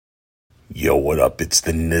Yo, what up? It's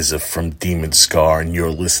the Nizza from Demon Scar, and you're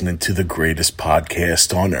listening to the greatest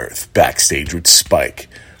podcast on earth, Backstage with Spike,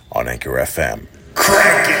 on Anchor FM.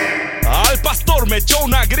 Crank it! Al pastor me echó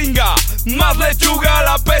una gringa, más lechuga,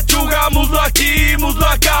 la pechuga, muslo aquí, muslo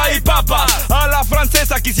acá y papas. A la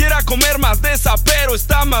francesa quisiera comer más de esa, pero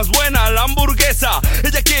está más buena la hamburguesa.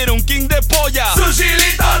 Ella quiere un king de polla, su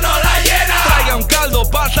chilito no la llena. Traiga un caldo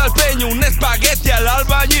para el peño, un espagueti al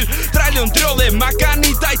albañil. Tráele un trío de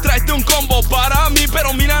macanita y tráete un combo para mí.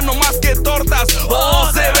 Pero mira nomás que tortas,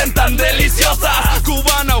 oh, se ven tan deliciosas.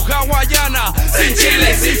 Cubana o hawaiana, sin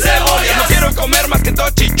chile y sin cebolla. No quiero comer más que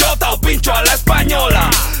tochichota o pincho a la española.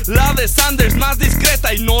 La de Sanders más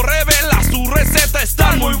discreta y no revela su receta.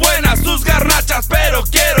 Están muy buenas sus garnachas, pero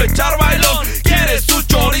quiero echar bailón. ¿Quieres su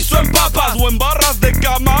chorizo en papas o en barras de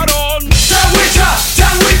camarón? Sandwicha,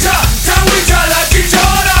 sandwicha, sandwicha la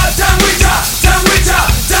chichona. Sandwicha, sandwicha,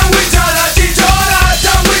 sandwicha la chichona.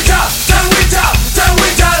 Sandwicha, sandwicha,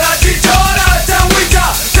 sandwicha la chichona.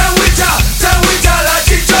 Sandwicha, sandwicha, sandwicha la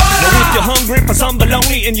chichona. Now if you're hungry for some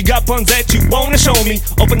bologna and you got buns that you wanna show me,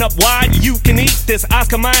 open up wide, you can eat this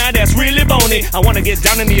Oscar Mayer that's really bony. I wanna get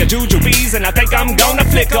down into your jujubes and I think I'm gonna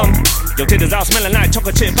flick 'em. Your titties all smelling like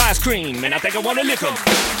chocolate chip ice cream and I think I wanna lick 'em.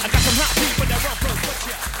 I got some hot people that run close, what's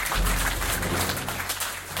ya?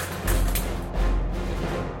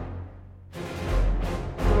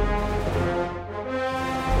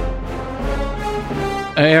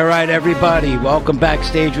 All right, everybody. Welcome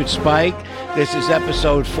Backstage with Spike. This is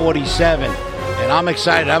episode 47, and I'm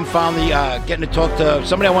excited. I'm finally getting to talk to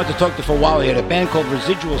somebody I wanted to talk to for a while here, a band called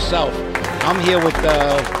Residual Self. I'm here with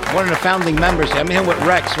one of the founding members. I'm here with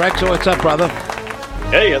Rex. Rex, what's up, brother?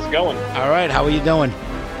 Hey, how's it going? All right, how are you doing?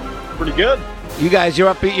 Pretty good. You guys,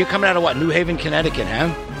 you're coming out of what, New Haven, Connecticut,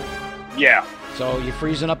 huh? Yeah. So you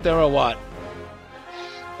freezing up there or what?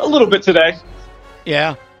 A little bit today.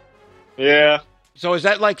 Yeah. Yeah. So is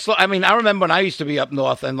that like? I mean, I remember when I used to be up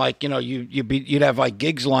north, and like you'd have like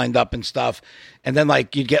gigs lined up and stuff, and then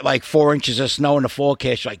like you'd get like 4 inches of snow in the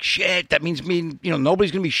forecast. You're like, shit, that means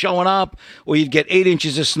nobody's gonna be showing up. Or you'd get 8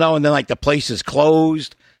 inches of snow, and then like the place is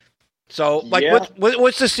closed. So like, yeah.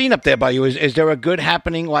 what's the scene up there by you? Is there a good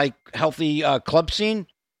happening like healthy club scene?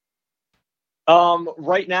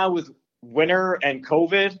 Right now with winter and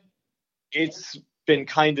COVID, it's been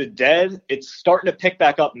kind of dead. It's starting to pick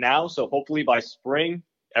back up now, so hopefully by spring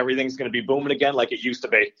everything's going to be booming again like it used to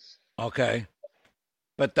be. Okay,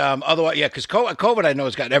 but otherwise, yeah, because COVID I know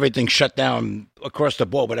has got everything shut down across the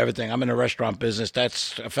board. But everything, I'm in the restaurant business,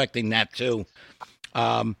 that's affecting that too.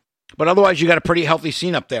 But otherwise, you got a pretty healthy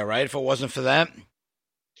scene up there, right? If it wasn't for that,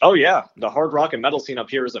 oh yeah, the hard rock and metal scene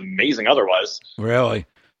up here is amazing. Otherwise, really.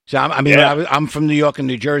 So I'm from New York and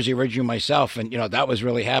New Jersey originally myself, and that was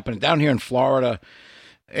really happening down here in Florida.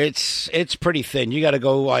 It's pretty thin. You got to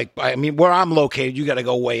go where I'm located, you got to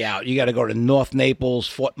go way out. You got to go to North Naples,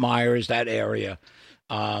 Fort Myers, that area,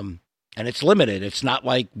 and it's limited. It's not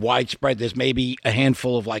like widespread. There's maybe a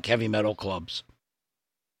handful of like heavy metal clubs.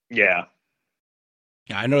 Yeah.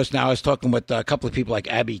 I noticed now. I was talking with a couple of people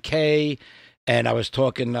like Abby Kay. And I was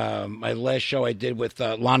talking, my last show I did with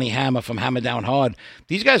Lonnie Hammer from Hammer Down Hard.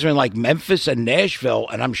 These guys are in like Memphis and Nashville,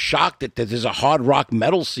 and I'm shocked that there's a hard rock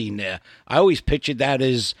metal scene there. I always pictured that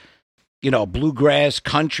as, bluegrass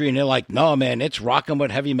country, and they're like, no, man, it's rocking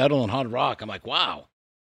with heavy metal and hard rock. I'm like, wow.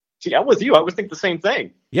 See, I'm with you. I would think the same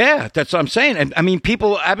thing. Yeah, that's what I'm saying. And I mean,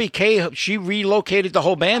 Abby Kay, she relocated the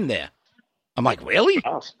whole band there. I'm like, really?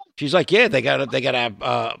 Oh. She's like, yeah, they got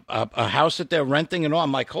a house that they're renting and all.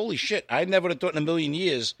 I'm like, holy shit! I never would have thought in a million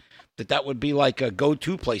years that would be like a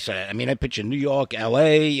go-to place. I mean, I picture New York,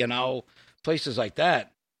 L.A., places like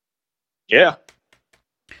that. Yeah.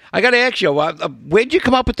 I got to ask you, where'd you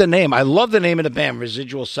come up with the name? I love the name of the band,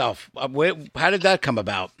 Residual Self. How did that come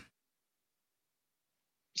about?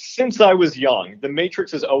 Since I was young, The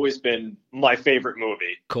Matrix has always been my favorite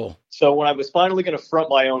movie. Cool. So when I was finally going to front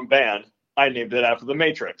my own band, I named it after The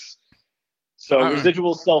Matrix. So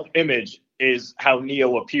Residual Self-Image is how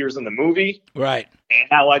Neo appears in the movie. Right. And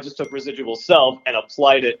how I just took Residual Self and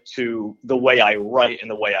applied it to the way I write and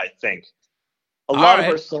the way I think. A lot of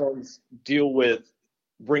our songs deal with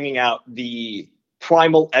bringing out the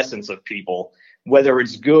primal essence of people, whether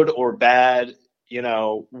it's good or bad,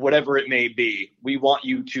 whatever it may be. We want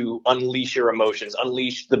you to unleash your emotions,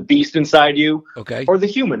 unleash the beast inside you, okay, or the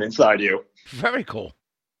human inside you. Very cool.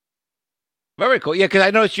 Very cool. Yeah, because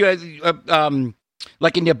I noticed you had,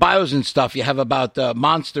 like in your bios and stuff, you have about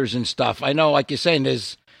monsters and stuff. I know, like you're saying,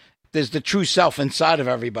 there's the true self inside of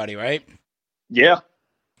everybody, right? Yeah.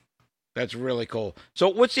 That's really cool. So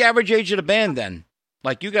what's the average age of the band then?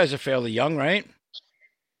 Like, you guys are fairly young, right?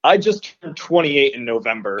 I just turned 28 in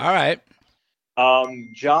November. All right.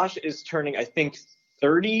 Josh is turning, I think,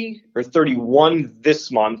 30 or 31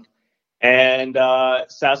 this month, and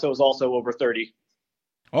Sasso is also over 30.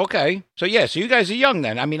 Okay, so you guys are young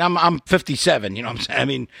then. I mean, I'm 57. You know what I'm saying? I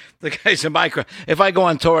mean, the guys in my if I go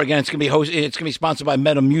on tour again, it's gonna be sponsored by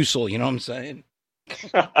Metamucil. You know what I'm saying?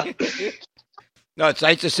 No, it's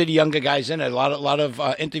nice to see the younger guys in it. A lot of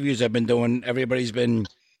interviews I've been doing. Everybody's been,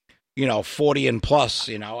 40 and plus.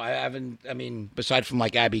 I mean, besides from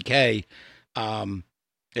like Abby K,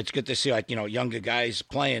 it's good to see like younger guys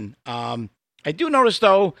playing. I do notice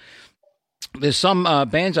though, there's some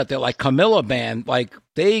bands out there like Camilla Band, like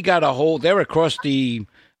they're across the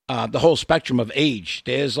whole spectrum of age.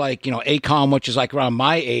 There's like Akon, which is like around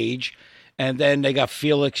my age. And then they got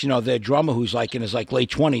Felix, their drummer, who's like in his like late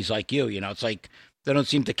 20s, like you. It's like they don't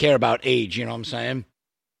seem to care about age. You know what I'm saying?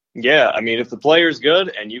 Yeah, I mean, if the player's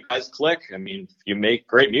good and you guys click, I mean, you make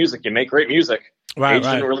great music. You make great music. Right, age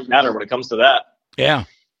doesn't really matter when it comes to that. Yeah,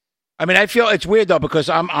 I mean, I feel it's weird though because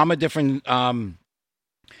I'm a different.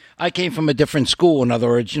 I came from a different school. In other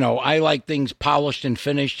words, I like things polished and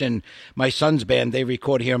finished. And my son's band, they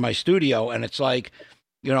record here in my studio, and it's like.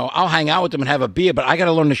 I'll hang out with them and have a beer, but I got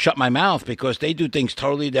to learn to shut my mouth because they do things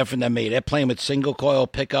totally different than me. They're playing with single coil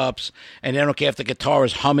pickups, and they don't care if the guitar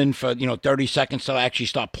is humming for 30 seconds till I actually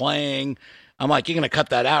stop playing. I'm like, you're gonna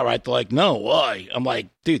cut that out, right? They're like, no, why? I'm like,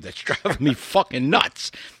 dude, that's driving me fucking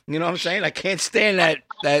nuts. You know what I'm saying? I can't stand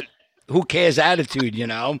that who cares attitude.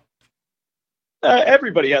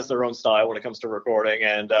 Everybody has their own style when it comes to recording,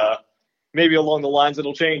 and maybe along the lines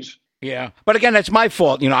it'll change. Yeah, but again, that's my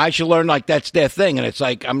fault. I should learn like that's their thing, and it's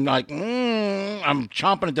like I'm like I'm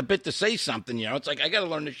chomping at the bit to say something. It's like I got to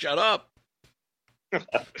learn to shut up.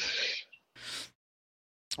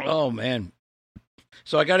 Oh man,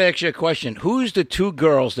 so I got to ask you a question. Who's the two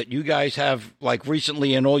girls that you guys have like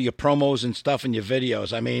recently in all your promos and stuff and your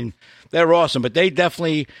videos? I mean, they're awesome, but they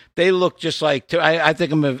look just like I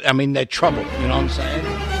think they're trouble. You know what I'm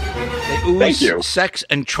saying? They ooze sex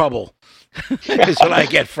and trouble. Is what I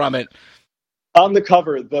get from it. On the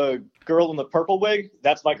cover, the girl in the purple wig,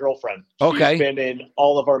 that's my girlfriend. Okay. She's been in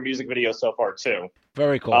all of our music videos so far, too.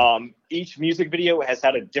 Very cool. Each music video has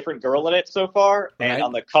had a different girl in it so far, right. And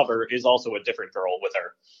on the cover is also a different girl with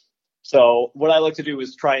her. So what I like to do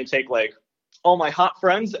is try and take, like, all my hot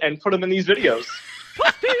friends and put them in these videos.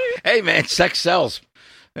 Hey, man, sex sells.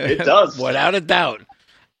 It does. Without a doubt.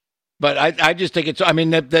 But I just think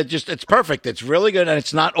it's perfect. It's really good, and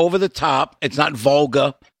it's not over the top. It's not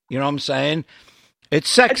vulgar. You know what I'm saying? It's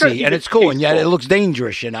sexy, and it's cool, and yet it looks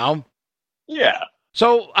dangerous, Yeah.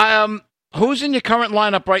 So, who's in your current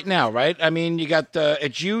lineup right now, right? I mean, you got,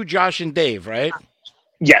 it's you, Josh, and Dave, right?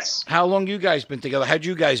 Yes. How long you guys been together? How'd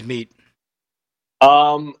you guys meet?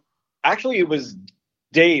 Actually, it was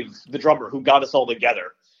Dave, the drummer, who got us all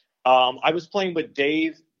together. I was playing with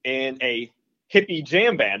Dave in a hippie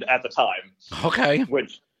jam band at the time. Okay.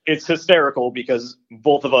 Which it's hysterical because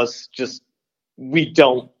both of us we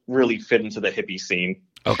don't really fit into the hippie scene.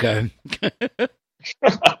 Okay.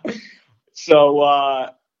 So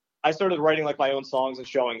I started writing like my own songs and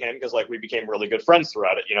showing him because like we became really good friends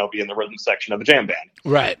throughout it, being the rhythm section of a jam band.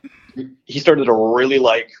 Right. He started to really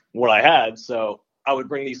like what I had, so I would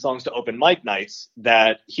bring these songs to open mic nights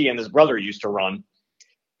that he and his brother used to run.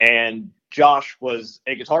 And Josh was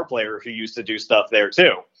a guitar player who used to do stuff there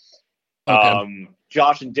too. Okay.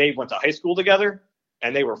 Josh and Dave went to high school together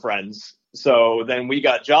and they were friends. So then we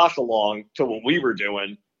got Josh along to what we were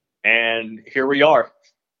doing and here we are.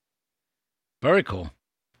 Very cool.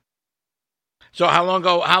 So how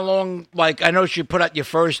long, like, I know you put out your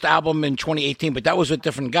first album in 2018, but that was with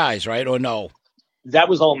different guys, right? Or no? That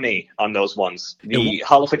was all me on those ones. The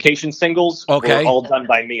Holification singles were all done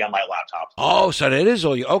by me on my laptop. Oh, so that is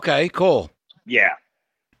all you. Okay, cool. Yeah.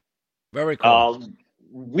 Very cool.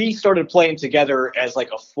 We started playing together as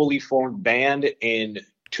like a fully formed band in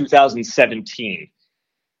 2017.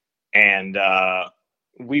 And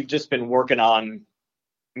we've just been working on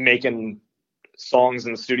making songs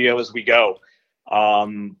in the studio as we go.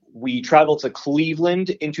 We traveled to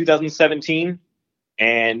Cleveland in 2017.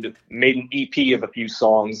 And made an EP of a few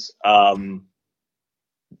songs. The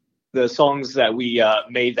songs that we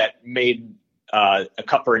made a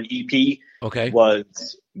cut for an EP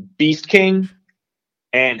was Beast King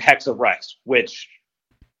and Hex of Rex, which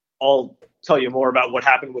I'll tell you more about what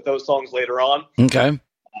happened with those songs later on. Okay.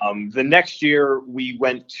 The next year, we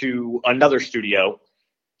went to another studio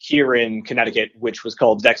here in Connecticut, which was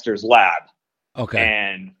called Dexter's Lab. Okay.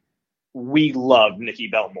 And we loved Nicky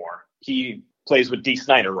Belmore. He plays with Dee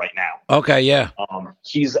Snider right now. Okay, yeah.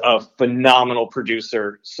 He's a phenomenal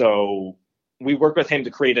producer. So we worked with him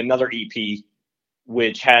to create another EP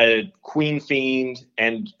which had Queen Fiend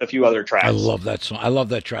and a few other tracks. I love that song. I love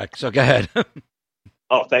that track. So go ahead.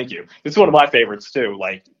 Oh, thank you. It's one of my favorites too.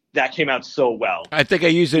 Like, that came out so well. I think I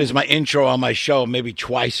used it as my intro on my show maybe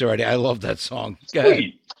twice already. I love that song. Go ahead.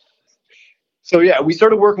 Sweet. So yeah, we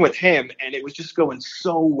started working with him, and it was just going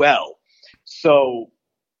so well. So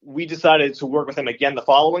we decided to work with him again the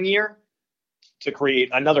following year to create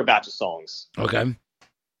another batch of songs. Okay.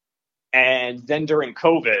 And then during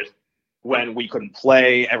COVID, when we couldn't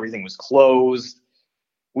play, everything was closed,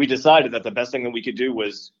 we decided that the best thing that we could do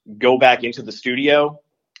was go back into the studio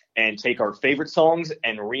and take our favorite songs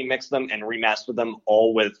and remix them and remaster them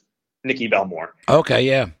all with Nikki Belmore. Okay,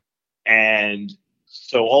 yeah. And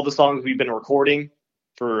so all the songs we've been recording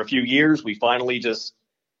for a few years, we finally just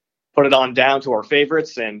put it on down to our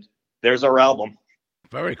favorites, and there's our album.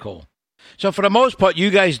 Very cool. So for the most part,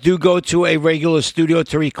 you guys do go to a regular studio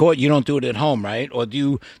to record. You don't do it at home, right? Or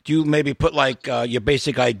do you maybe put like your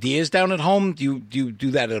basic ideas down at home? Do you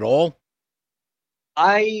do that at all?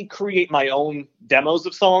 I create my own demos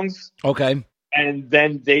of songs. Okay. And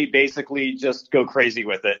then they basically just go crazy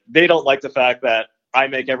with it. They don't like the fact that I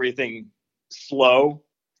make everything slow.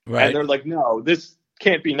 Right. And they're like, no, this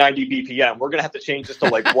can't be 90 BPM. We're going to have to change this to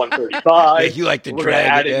like 135. Yeah, you like to We're drag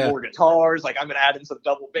gonna add it, in more guitars. Like, I'm going to add in some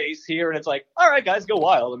double bass here. And it's like, all right, guys, go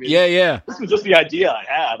wild. I mean, yeah. This was just the idea I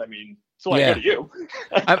had. I mean, so I go to you.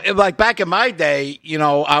 Like back in my day,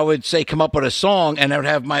 I would say come up with a song, and I would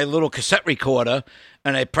have my little cassette recorder,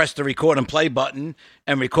 and I press the record and play button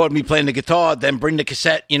and record me playing the guitar, then bring the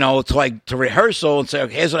cassette, to rehearsal and say,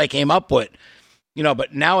 okay, here's what I came up with.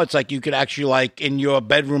 But now it's like you could actually, like, in your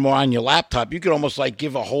bedroom or on your laptop, you could almost like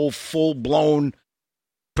give a whole full-blown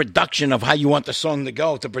production of how you want the song to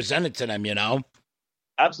go to present it to them,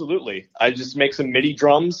 Absolutely. I just make some MIDI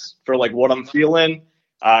drums for like what I'm feeling.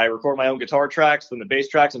 I record my own guitar tracks, then the bass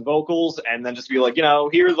tracks and vocals, and then just be like,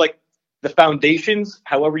 here's like the foundations,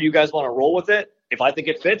 however you guys want to roll with it. If I think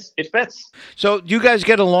it fits, it fits. So do you guys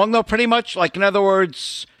get along though, pretty much? Like, in other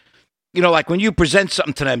words, like when you present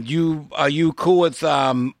something to them, are you cool with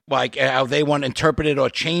like how they want to interpret it or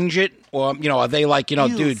change it, or are they like,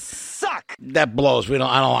 dude, suck, that blows. I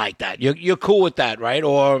don't like that. You're cool with that, right?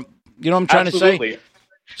 Or what I'm trying Absolutely. to say.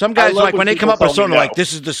 Some guys, like, when they come up with a song, no. like,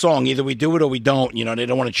 this is the song. Either we do it or we don't. They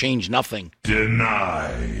don't want to change nothing.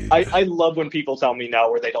 Denied. I love when people tell me no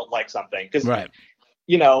or they don't like something. Because, right.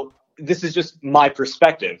 This is just my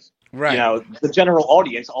perspective. Right. The general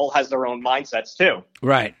audience all has their own mindsets, too.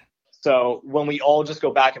 Right. So when we all just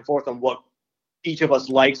go back and forth on what each of us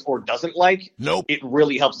likes or doesn't like, it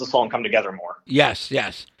really helps the song come together more. Yes.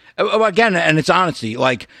 Again, and it's honesty.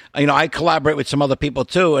 Like, I collaborate with some other people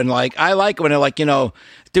too, and like I like when they're like,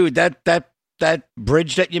 dude, that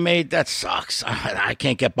bridge that you made, that sucks. I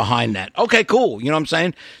can't get behind that. Okay, cool. You know what I'm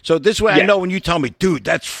saying? So this way, I know when you tell me, dude,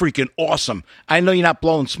 that's freaking awesome. I know you're not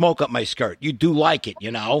blowing smoke up my skirt. You do like it,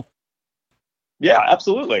 Yeah,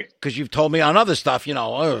 absolutely. Because you've told me on other stuff,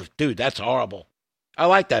 oh, dude, that's horrible. I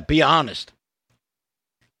like that. Be honest.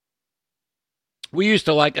 We used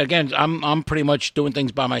to again, I'm pretty much doing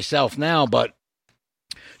things by myself now, but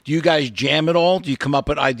do you guys jam at all? Do you come up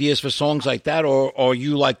with ideas for songs like that, or are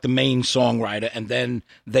you like the main songwriter and then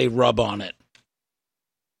they rub on it?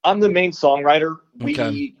 I'm the main songwriter.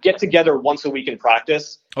 We get together once a week in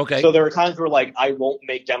practice. Okay. So there are times where like I won't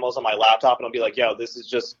make demos on my laptop and I'll be like, yo, this is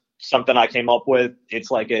just something I came up with.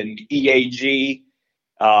 It's like an EAG.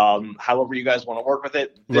 However you guys want to work with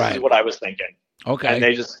it. This is what I was thinking. Okay. And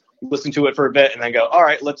they just listen to it for a bit and then go, all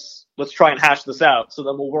right, let's try and hash this out. So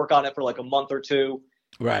then we'll work on it for like a month or two.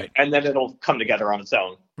 Right. And then it'll come together on its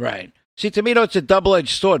own. Right. See, to me, though, it's a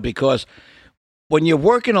double-edged sword, because when you're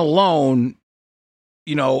working alone,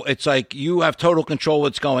 it's like you have total control of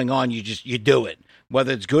what's going on. You do it.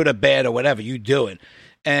 Whether it's good or bad or whatever, you do it.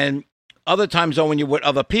 And other times, though, when you're with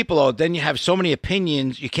other people, then you have so many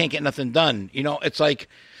opinions, you can't get nothing done. It's like,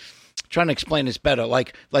 trying to explain this better.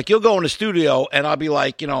 Like you'll go in the studio and I'll be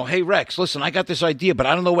like, hey Rex, listen, I got this idea, but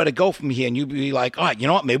I don't know where to go from here. And you'll be like, all right, you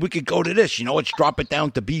know what? Maybe we could go to this. Let's drop it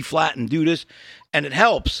down to B flat and do this, and it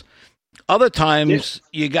helps. Other times,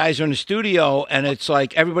 you guys are in the studio and it's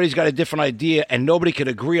like everybody's got a different idea and nobody could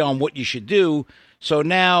agree on what you should do. So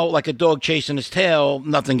now, like a dog chasing his tail,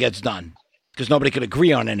 nothing gets done because nobody could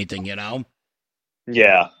agree on anything.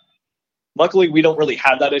 Yeah. Luckily, we don't really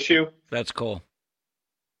have that issue. That's cool.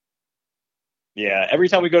 Yeah, every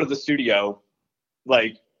time we go to the studio,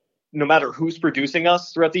 like, no matter who's producing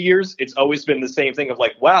us throughout the years, it's always been the same thing of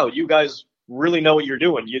like, wow, you guys really know what you're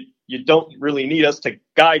doing. You don't really need us to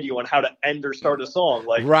guide you on how to end or start a song.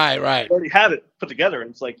 Like, right. You already have it put together, and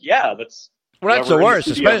it's like, yeah, that's Well, that's the worst,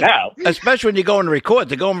 especially when you go and record.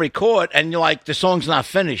 To go and record, and you're like, the song's not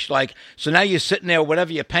finished. Like, so now you're sitting there,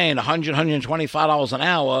 whatever you're paying, $100, $125 an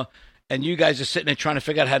hour, and you guys are sitting there trying to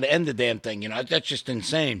figure out how to end the damn thing. You know, that's just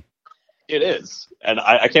insane. It is, and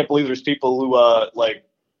I can't believe there's people who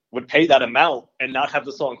would pay that amount and not have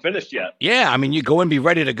the song finished yet. Yeah, I mean, you go and be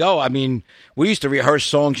ready to go. I mean, we used to rehearse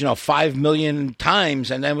songs, 5 million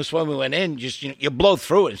times, and then when we went in, just you blow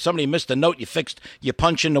through it. If somebody missed a note, you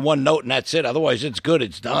punch in the one note, and that's it. Otherwise, it's good.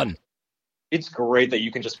 It's done. It's great that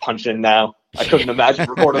you can just punch in now. I couldn't imagine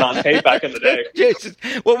recording on tape back in the day. Jesus.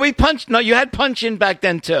 Well, you had punch in back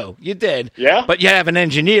then, too. You did. Yeah. But you have an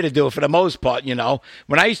engineer to do it for the most part,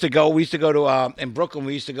 When I used to go, we used to go to, in Brooklyn,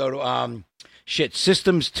 we used to go to,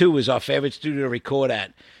 Systems 2 is our favorite studio to record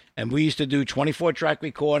at. And we used to do 24-track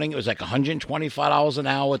recording. It was like $125 an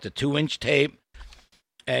hour with the 2-inch tape.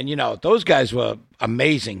 And, those guys were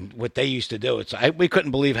amazing what they used to do. We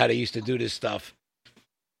couldn't believe how they used to do this stuff.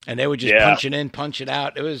 And they would just punch it in, punch it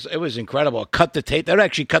out. It was incredible. Cut the tape. They would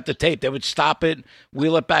actually cut the tape. They would stop it,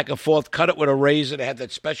 wheel it back and forth, cut it with a razor. They had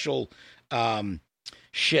that special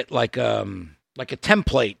like a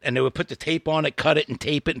template, and they would put the tape on it, cut it, and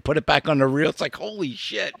tape it, and put it back on the reel. It's like, holy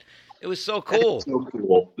shit. It was so cool. So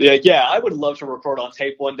cool. Yeah, I would love to record on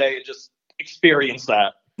tape one day and just experience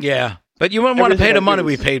that. Yeah, but you wouldn't want to pay the money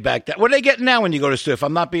we paid back then. What do they get now when you go to studio? If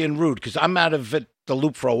I'm not being rude, because I'm out of the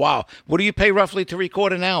loop for a while. What do you pay roughly to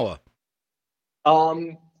record an hour?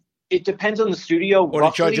 It depends on the studio. Or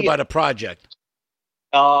they charge you by the project?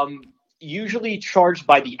 Usually charged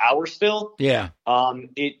by the hour still. Yeah.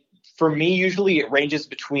 For me, usually it ranges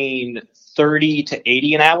between 30 to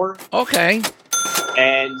 80 an hour. Okay.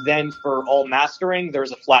 And then for all mastering,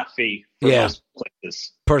 there's a flat fee for most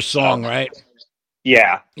places. Per song, right?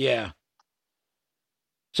 Yeah. Yeah.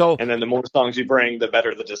 So, and then the more songs you bring, the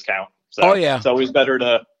better the discount. So it's always better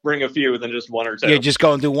to bring a few than just one or two. Yeah, just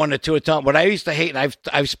go and do one or two at a time. What I used to hate, and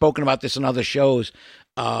I've spoken about this in other shows,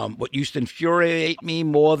 what used to infuriate me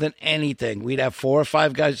more than anything, we'd have 4 or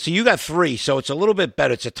 5 guys. So you got 3, so it's a little bit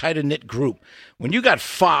better. It's a tighter knit group. When you got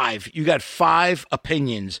 5, you got 5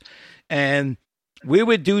 opinions, and we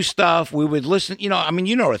would do stuff. We would listen.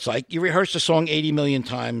 What it's like. You rehearse a song 80 million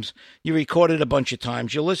times. You record it a bunch of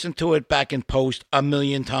times. You listen to it back in post 1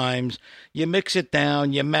 million times. You mix it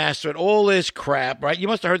down. You master it. All this crap, right? You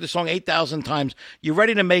must have heard the song 8,000 times. You're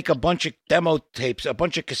ready to make a bunch of demo tapes, a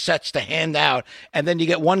bunch of cassettes to hand out. And then you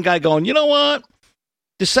get one guy going, you know what?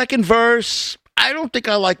 The second verse, I don't think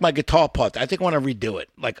I like my guitar part. I think I want to redo it.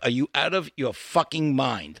 Like, are you out of your fucking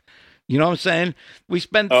mind? You know what I'm saying? We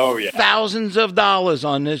spent thousands of dollars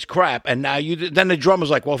on this crap, and now then the drummer's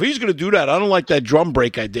like, well, if he's going to do that, I don't like that drum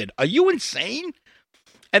break I did. Are you insane?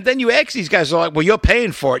 And then you ask these guys, they're like, well, you're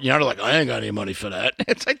paying for it. They're like, I ain't got any money for that.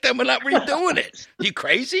 It's like, then we're not redoing it. You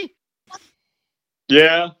crazy?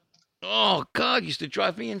 Yeah. Oh, God, used to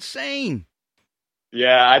drive me insane.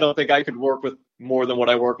 Yeah, I don't think I could work with more than what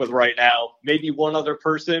I work with right now. Maybe one other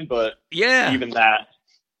person, but even that.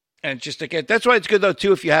 And just to get, that's why it's good though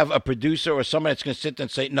too if you have a producer or somebody that's going to sit there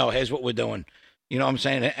and say, no, here's what we're doing. You know what I'm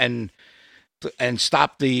saying? And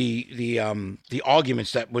stop the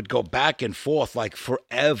arguments that would go back and forth like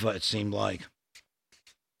forever. It seemed like.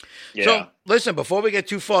 Yeah. So listen, before we get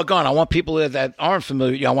too far gone, I want people that aren't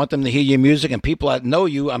familiar. I want them to hear your music, and people that know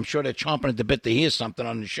you, I'm sure they're chomping at the bit to hear something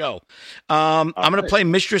on the show. I'm going to play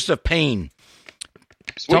 "Mistress of Pain."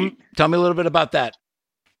 Tell me a little bit about that.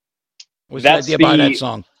 What's the idea behind that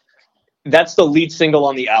song? That's the lead single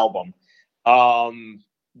on the album.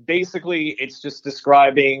 Basically, it's just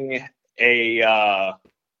describing a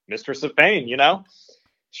mistress of pain,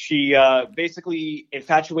 She basically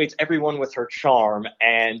infatuates everyone with her charm,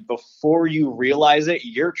 and before you realize it,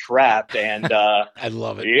 you're trapped. And I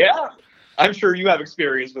love it. Yeah, I'm sure you have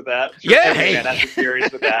experience with that. Every man has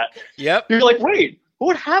experience with that. Yep. You're like, wait,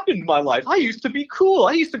 what happened in my life? I used to be cool.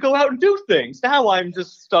 I used to go out and do things. Now I'm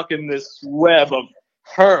just stuck in this web of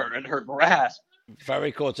her and her grasp.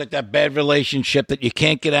 Very cool. It's like that bad relationship that you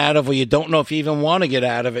can't get out of, or you don't know if you even want to get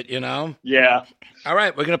out of it, Yeah. All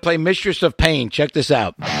right, we're going to play Mistress of Pain. Check this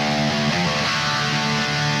out.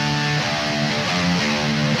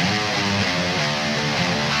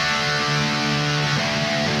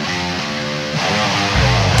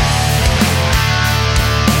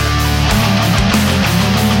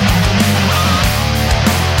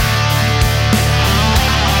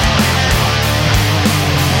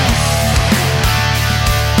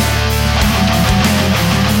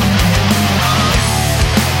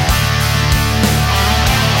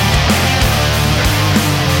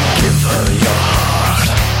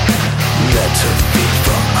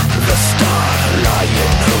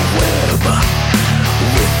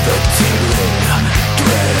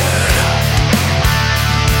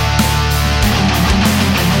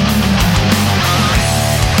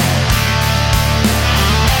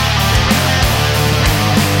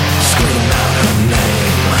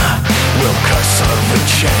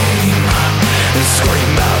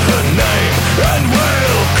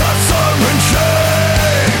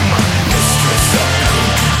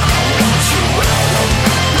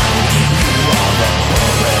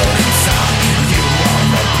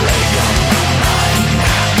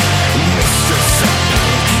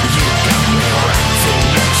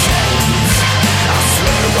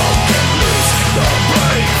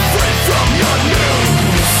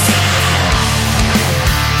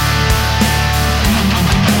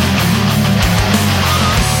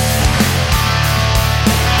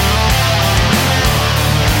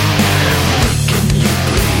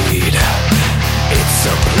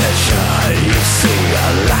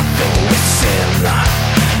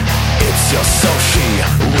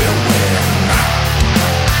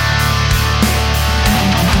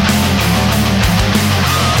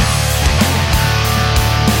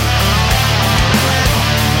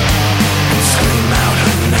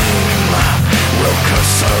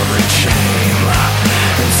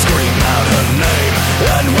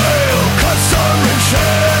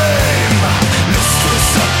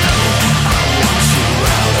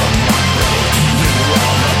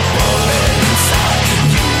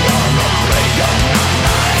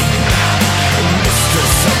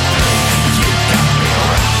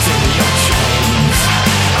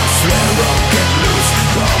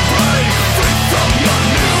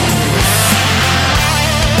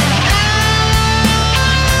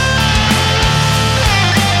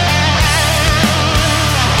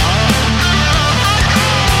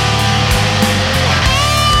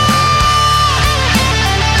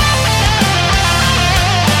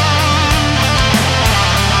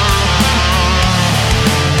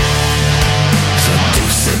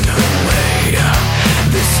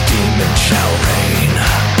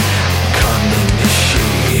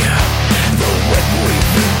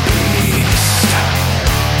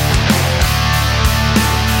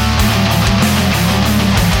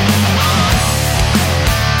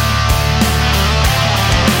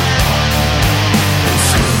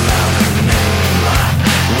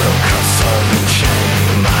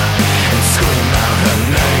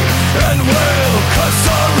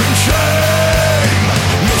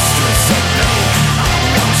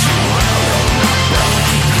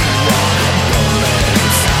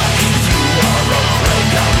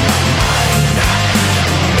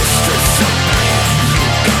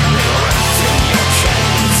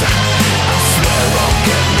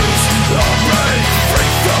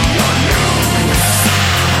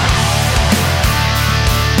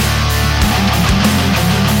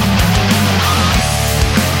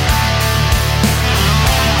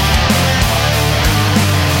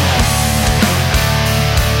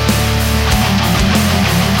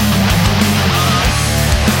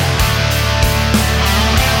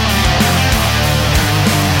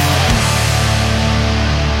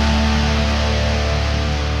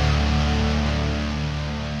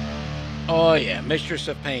 Oh, yeah, Mistress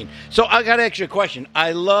of Pain. So I got to ask you a question.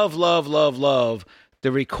 I love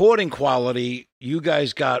the recording quality you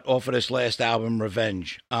guys got off of this last album,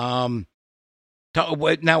 Revenge. Now,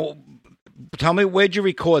 tell me, where'd you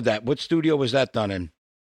record that? What studio was that done in?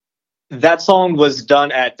 That song was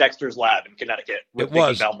done at Dexter's Lab in Connecticut with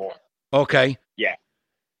Vicky Belmore. Okay. Yeah.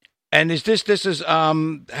 And does this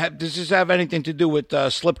have anything to do with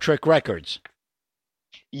Slip Trick Records?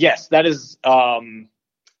 Yes, that is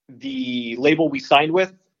the label we signed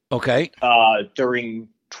with. Okay. During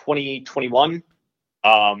 2021.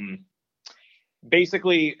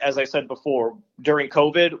 Basically, as I said before, during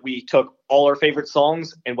COVID, we took all our favorite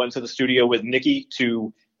songs and went to the studio with Nikki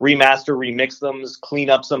to remaster, remix them, clean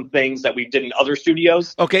up some things that we did in other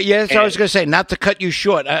studios. Okay, yeah, that's what I was going to say, not to cut you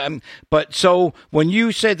short. But so when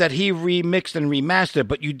you said that he remixed and remastered,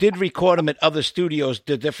 but you did record them at other studios,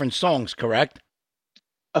 the different songs, correct?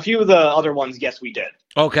 A few of the other ones, yes, we did.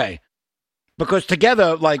 Okay. Because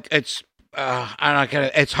together, like, it's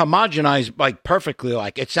it's homogenized, like, perfectly.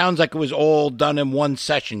 Like, it sounds like it was all done in one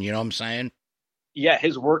session, you know what I'm saying? Yeah,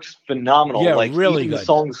 his work's phenomenal. Yeah, like, really even good. The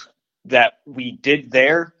songs that we did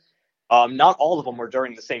there, not all of them were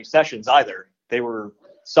during the same sessions either.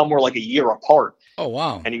 Some were like a year apart. Oh,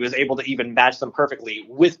 wow. And he was able to even match them perfectly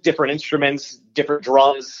with different instruments, different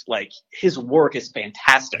drums. Like, his work is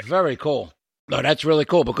fantastic. Very cool. No, that's really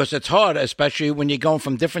cool because it's hard, especially when you're going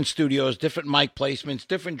from different studios, different mic placements,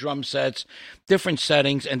 different drum sets, different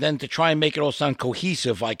settings, and then to try and make it all sound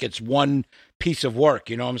cohesive, like it's one piece of work.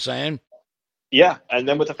 You know what I'm saying? Yeah, and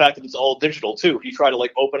then with the fact that it's all digital too, if you try to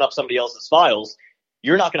like open up somebody else's files,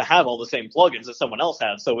 you're not going to have all the same plugins that someone else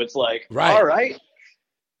has. So it's like, right. All right,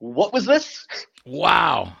 what was this?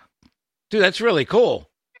 Wow, dude, that's really cool.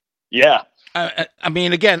 Yeah. I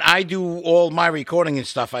mean, again, I do all my recording and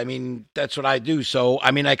stuff. I mean, that's what I do. So,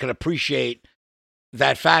 I mean, I can appreciate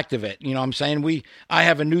that fact of it. You know what I'm saying? I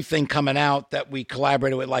have a new thing coming out that we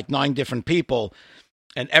collaborated with like 9 different people,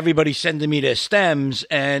 and everybody's sending me their stems,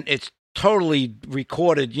 and it's totally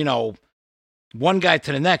recorded, you know, one guy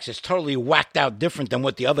to the next. It's totally whacked out different than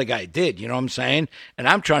what the other guy did. You know what I'm saying? And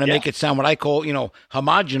I'm trying to make it sound what I call, you know,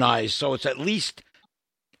 homogenized. So it's at least...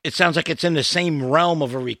 it sounds like it's in the same realm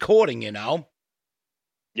of a recording, you know?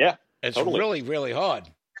 Yeah, it's totally. Really, really hard.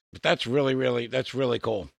 But that's really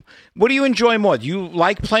cool. What do you enjoy more? Do you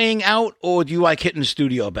like playing out or do you like hitting the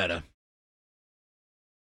studio better?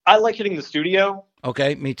 I like hitting the studio.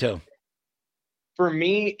 Okay, me too. For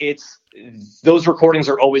me, those recordings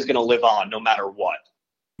are always going to live on no matter what.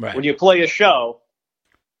 Right. When you play a show,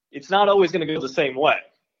 it's not always going to go the same way.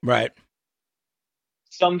 Right.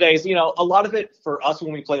 Some days, you know, a lot of it for us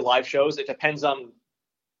when we play live shows, it depends on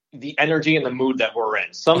the energy and the mood that we're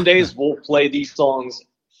in. Some days we'll play these songs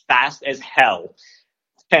fast as hell,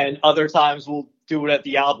 and other times we'll do it at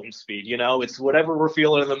the album speed. You know, it's whatever we're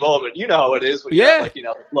feeling in the moment. You know how it is when you have, like, you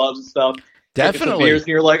know, clubs and stuff. Definitely. Beers and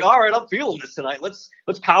you're like, all right, I'm feeling this tonight. Let's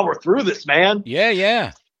power through this, man.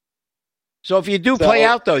 Yeah. So if you do play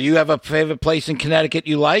out, though, you have a favorite place in Connecticut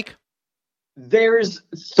you like? There's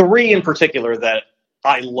 3 in particular that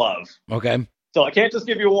I love. Okay. So I can't just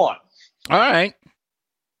give you one. All right.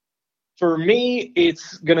 For me,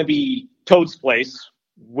 it's going to be Toad's Place,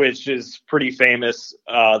 which is pretty famous.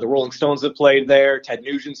 The Rolling Stones have played there. Ted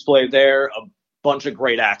Nugent's played there. A bunch of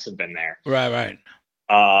great acts have been there. Right.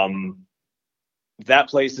 That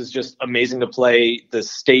place is just amazing to play. The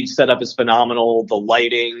stage setup is phenomenal. The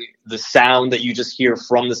lighting, the sound that you just hear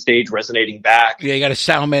from the stage resonating back. Yeah, you got a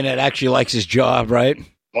sound man that actually likes his job, right?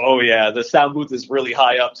 Oh, yeah. The sound booth is really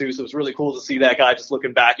high up, too, so it's really cool to see that guy just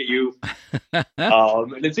looking back at you.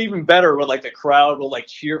 And it's even better when, like, the crowd will, like,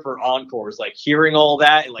 cheer for encores. Like, hearing all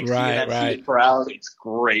that and, like, seeing that seated crowd, it's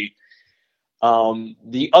great.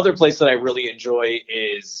 The other place that I really enjoy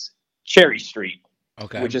is Cherry Street,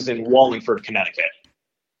 which is in Wallingford, Connecticut.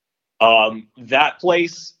 That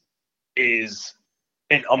place is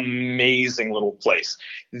an amazing little place.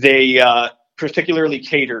 They particularly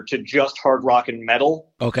cater to just hard rock and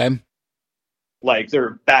metal. Okay. Like,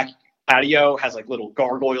 their back patio has like little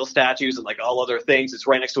gargoyle statues and like all other things. It's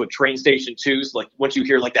right next to a train station too. So like once you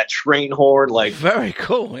hear like that train horn, like very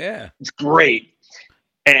cool. Yeah. It's great.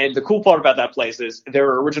 And the cool part about that place is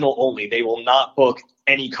they're original only. They will not book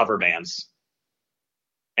any cover bands.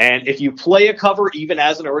 And if you play a cover, even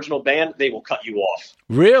as an original band, they will cut you off.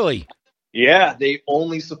 Really? Yeah. They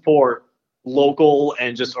only support local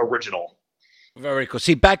and just original. Very cool.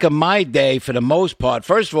 See, back in my day, for the most part,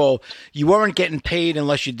 first of all, you weren't getting paid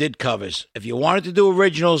unless you did covers. If you wanted to do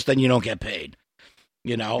originals, then you don't get paid.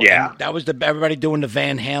 You know? Yeah. And that was everybody doing the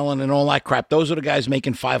Van Halen and all that crap. Those are the guys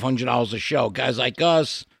making $500 a show. Guys like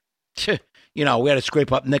us, we had to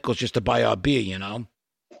scrape up nickels just to buy our beer,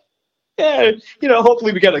 Yeah,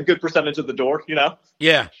 hopefully we get a good percentage of the door,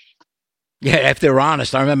 Yeah. Yeah, if they're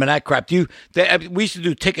honest. I remember that crap. We used to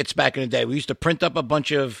do tickets back in the day. We used to print up a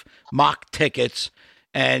bunch of mock tickets,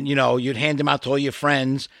 and, you'd hand them out to all your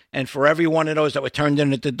friends, and for every one of those that were turned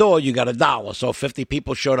in at the door, you got $1. So if 50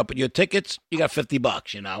 people showed up with your tickets, you got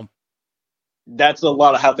 $50, That's a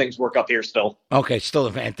lot of how things work up here still. Okay, still,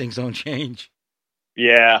 man, things don't change.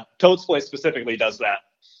 Yeah, Toad's Place specifically does that.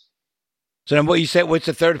 So then what you said, what's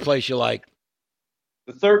the third place you like?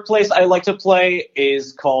 The third place I like to play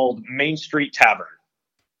is called Main Street Tavern.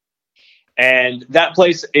 And that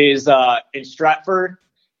place is in Stratford.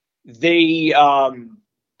 They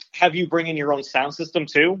have you bring in your own sound system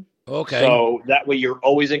too. Okay. So that way you're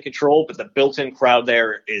always in control, but the built-in crowd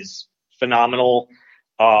there is phenomenal.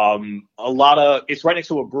 It's right next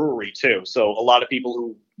to a brewery too. So a lot of people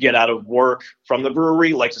who get out of work from the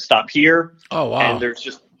brewery like to stop here. Oh, wow. And there's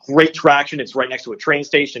just great traction. It's right next to a train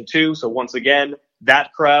station too. So once again,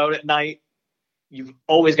 that crowd at night, you've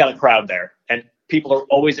always got a crowd there, and people are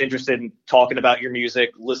always interested in talking about your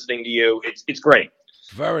music, listening to you. It's great.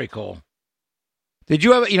 Very cool. Did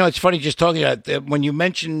you ever, it's funny just talking about when you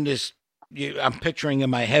mentioned this, I'm picturing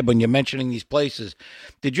in my head when you're mentioning these places.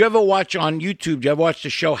 Did you ever watch on YouTube, did you ever watch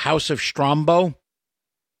the show House of Strombo?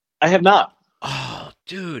 I have not. Oh,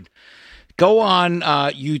 dude. Go on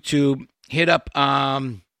YouTube, hit up,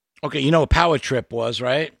 okay, you know what Power Trip was,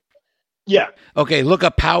 right? Yeah. Okay, look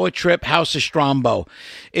up Power Trip, House of Strombo.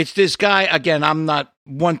 It's this guy, again, I'm not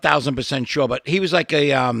 1,000% sure, but he was like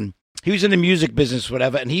he was in the music business,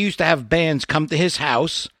 whatever, and he used to have bands come to his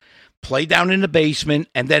house, play down in the basement,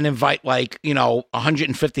 and then invite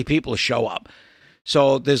 150 people to show up.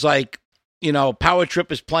 So there's Power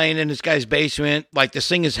Trip is playing in this guy's basement, like the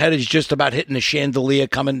singer's head is just about hitting the chandelier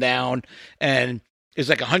coming down, and there's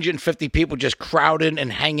 150 people just crowded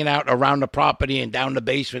and hanging out around the property and down the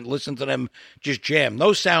basement, listen to them just jam.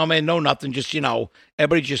 No sound man, no nothing, just,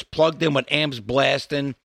 everybody just plugged in with amps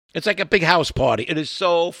blasting. It's like a big house party. It is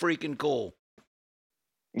so freaking cool.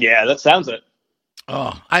 Yeah, that sounds it.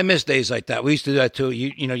 Oh, I miss days like that. We used to do that too.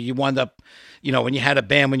 You wind up, when you had a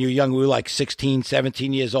band when you were young, we were 16,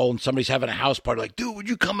 17 years old, and somebody's having a house party, like, dude, would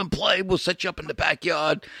you come and play? We'll set you up in the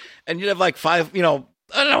backyard. And you'd have 5,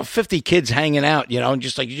 50 kids hanging out, and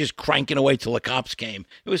just you're just cranking away till the cops came.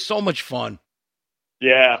 It was so much fun.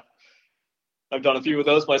 Yeah. I've done a few of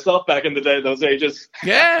those myself back in the day, those ages.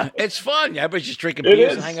 Yeah, it's fun. Yeah, everybody's just drinking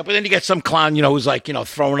beers and hang up. But then you get some clown, who's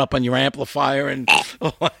throwing up on your amplifier and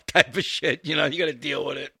all that type of shit. You got to deal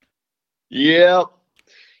with it. Yeah.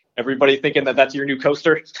 Everybody thinking that that's your new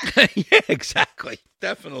coaster. Yeah, exactly.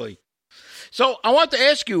 Definitely. So I want to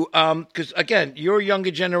ask you, because, again, you're a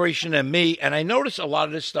younger generation than me, and I notice a lot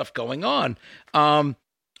of this stuff going on.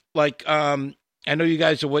 I know you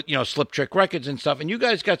guys are with, Slip Trick Records and stuff, and you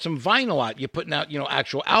guys got some vinyl out. You're putting out,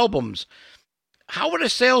 actual albums. How are the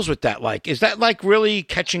sales with that like? Is that, really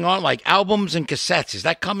catching on, albums and cassettes? Is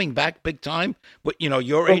that coming back big time with,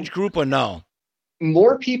 your age group or no?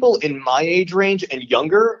 More people in my age range and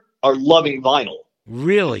younger are loving vinyl.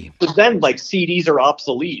 Really? But then, CDs are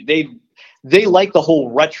obsolete. They like the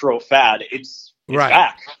whole retro fad. It's right.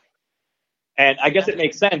 Back. And I guess it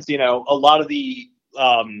makes sense. A lot of the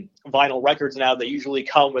vinyl records now, they usually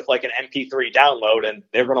come with an MP3 download, and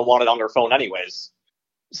they're going to want it on their phone anyways.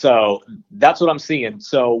 So that's what I'm seeing.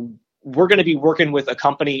 So we're going to be working with a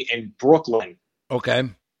company in Brooklyn. Okay.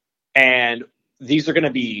 And these are going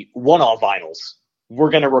to be one-off vinyls. We're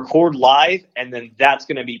going to record live, and then that's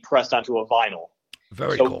going to be pressed onto a vinyl.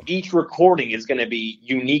 Very cool. So each recording is going to be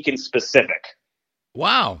unique and specific.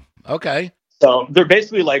 Wow. Okay. So they're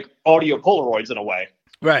basically like audio Polaroids in a way.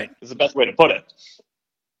 Right. Is the best way to put it.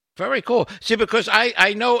 Very cool. See, because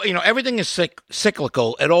I know, everything is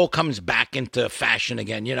cyclical. It all comes back into fashion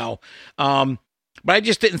again, But I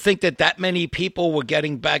just didn't think that many people were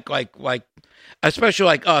getting back, especially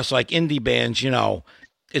like us, like indie bands,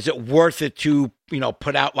 is it worth it to,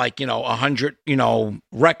 put out 100,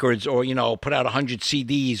 records or, put out 100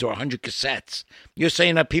 CDs or 100 cassettes? You're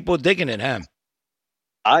saying that people are digging it, huh?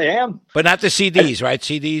 I am. But not the CDs, right?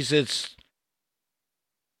 CDs, it's...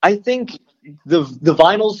 I think the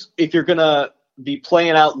vinyls, if you're going to be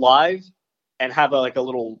playing out live and have a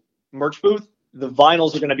little merch booth, the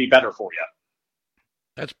vinyls are going to be better for you.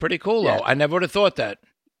 That's pretty cool, though. I never would have thought that.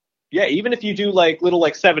 Yeah, even if you do little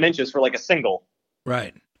 7 inches for a single.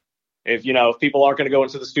 Right. If people aren't going to go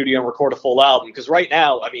into the studio and record a full album, because right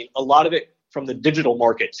now, a lot of it from the digital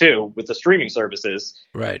market too, with the streaming services.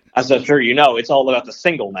 Right. As I'm sure it's all about the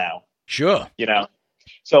single now. Sure.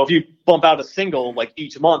 So if you bump out a single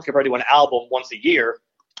each month compared to an album once a year,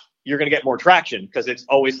 you're going to get more traction because it's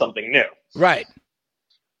always something new. Right.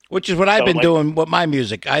 Which is what I've been doing with my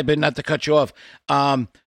music. I've been, not to cut you off,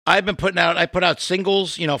 I've been I put out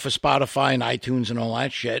singles, you know, for Spotify and iTunes and all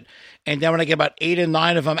that shit. And then when I get about 8 or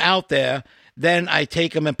 9 of them out there, then I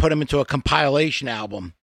take them and put them into a compilation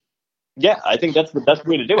album. Yeah, I think that's the best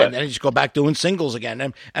way to do it. And then I just go back doing singles again.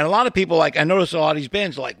 And a lot of people, like, I notice a lot of these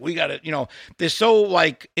bands, like, we got to, you know, they're so,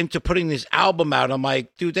 like, into putting this album out. I'm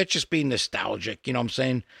like, dude, that's just being nostalgic. You know what I'm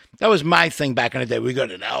saying? That was my thing back in the day. We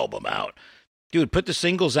got an album out. Dude, put the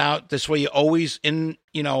singles out. This way you're always in,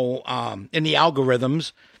 you know, in the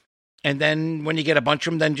algorithms. And then when you get a bunch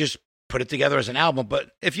of them, then just put it together as an album.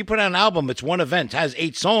 But if you put out an album, it's one event. It has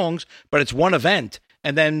 8 songs, but it's one event.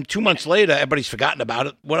 And then 2 months later, everybody's forgotten about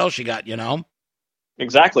it. What else you got, you know?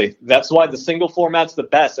 Exactly. That's why the single format's the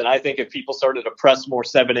best. And I think if people started to press more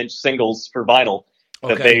 7-inch singles for vinyl,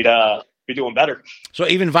 that they'd be doing better. So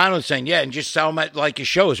even vinyl is saying, yeah, and just sell them at, like, your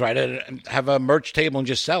shows, right? And have a merch table and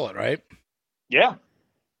just sell it, right? Yeah.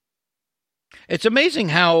 It's amazing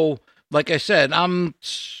how, like I said, I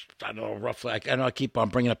don't know, roughly, I know I keep on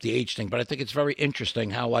bringing up the age thing, but I think it's very interesting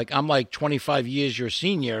how, like, I'm like 25 years your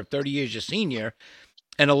senior, 30 years your senior,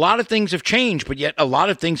 and a lot of things have changed, but yet a lot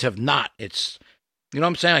of things have not. It's, you know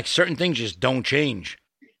what I'm saying? Like, certain things just don't change.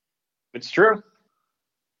 It's true.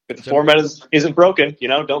 If the format isn't broken, you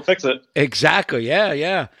know, don't fix it. Exactly,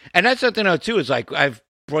 yeah. And that's something, though, too, is like, I've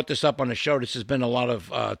brought this up on the show. This has been a lot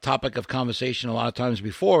of topic of conversation a lot of times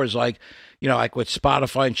before, is like, you know, like with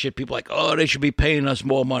Spotify and shit, people are like, oh, they should be paying us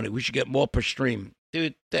more money. We should get more per stream.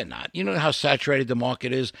 Dude, they're not. You know how saturated the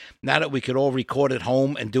market is? Now that we could all record at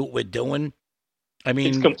home and do what we're doing? I mean,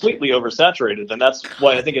 it's completely oversaturated, and that's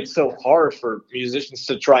why I think it's so hard for musicians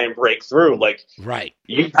to try and break through. Like, right.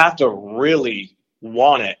 You have to really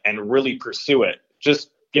want it and really pursue it.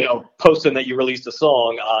 Just, you know, posting that you released a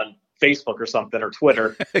song on Facebook or something, or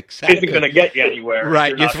Twitter, exactly, isn't going to get you anywhere.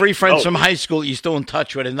 Right. Your 3 friends from high school you're still in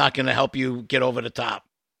touch with, and not going to help you get over the top.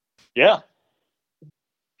 Yeah.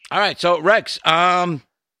 All right. So, Rex,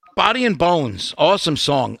 Body and Bones, awesome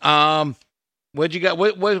song. What'd you got?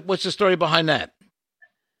 What's the story behind that?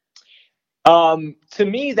 To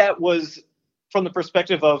me, that was from the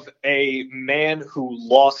perspective of a man who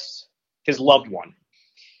lost his loved one.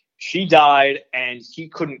 She died and he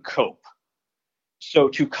couldn't cope. So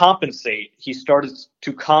to compensate, he started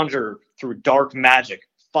to conjure through dark magic,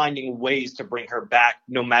 finding ways to bring her back,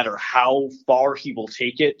 no matter how far he will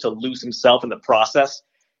take it to lose himself in the process.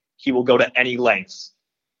 He will go to any lengths.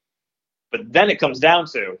 But then it comes down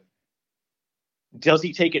to, does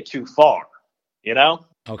he take it too far? You know?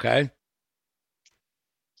 Okay.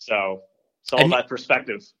 So it's all about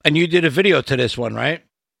perspective. And you did a video to this one, right?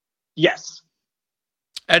 Yes.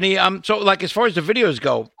 Any so like as far as the videos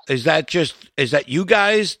go, is that you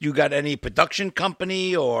guys? You got any production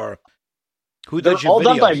company or who does your videos?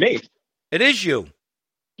 All done by me. It is you.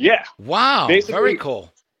 Yeah. Wow. Basically, very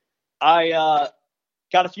cool. I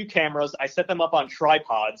got a few cameras. I set them up on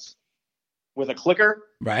tripods with a clicker.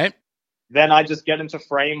 Right. Then I just get into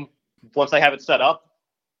frame once I have it set up.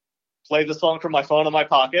 Play the song from my phone in my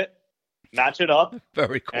pocket, match it up.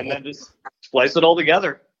 Very cool. And then just splice it all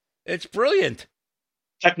together. It's brilliant.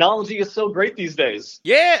 Technology is so great these days.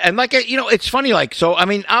 Yeah, and like, you know, it's funny, like, so, I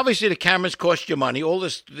mean, obviously the cameras cost you money. All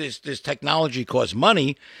this technology costs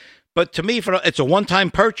money. But to me, it's a one-time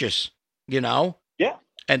purchase, you know? Yeah.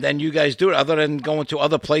 And then you guys do it, other than going to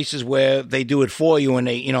other places where they do it for you and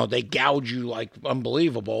they gouge you like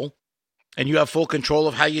unbelievable. And you have full control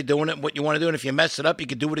of how you're doing it and what you want to do. And if you mess it up, you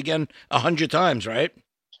could do it again 100 times, right?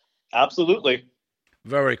 Absolutely.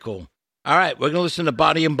 Very cool. All right, we're going to listen to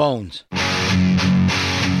Body and Bones.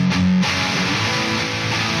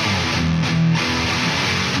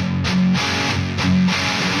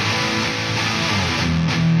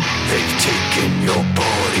 They've taken your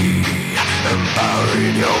body and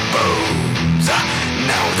buried your bones.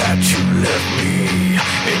 Now that you left me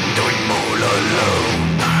and I'm all alone.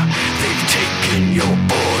 They've taken your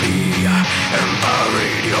body and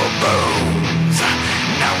buried your bones.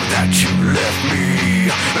 Now that you left me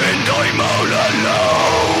and I'm all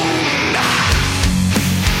alone.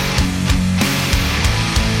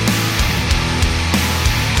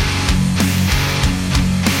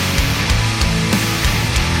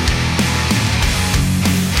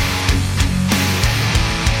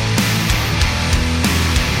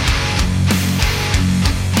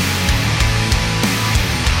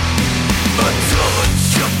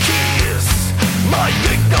 My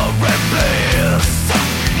ignorant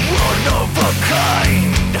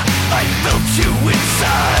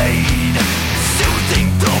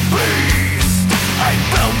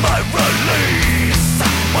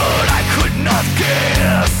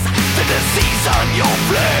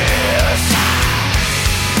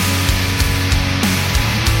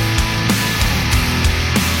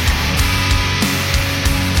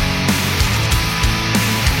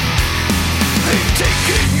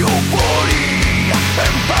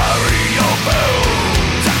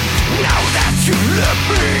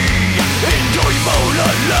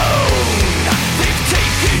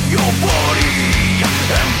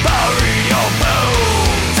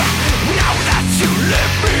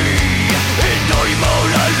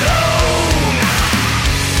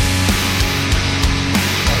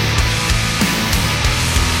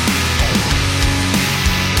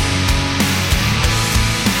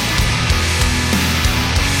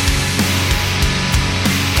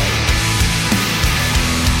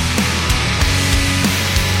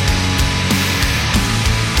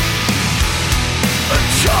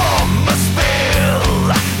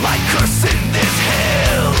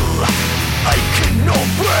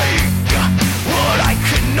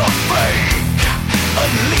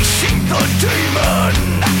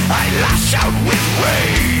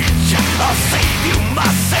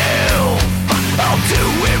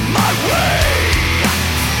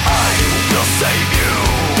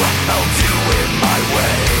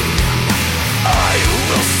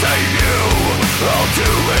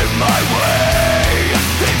my way.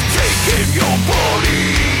 They've taken your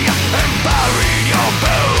body and buried your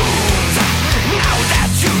bones. Now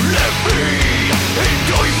that you left me and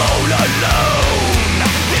I'm all alone.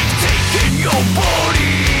 They've taken your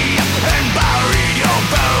body and buried your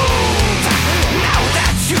bones. Now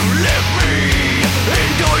that you left me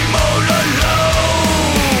and I'm all alone.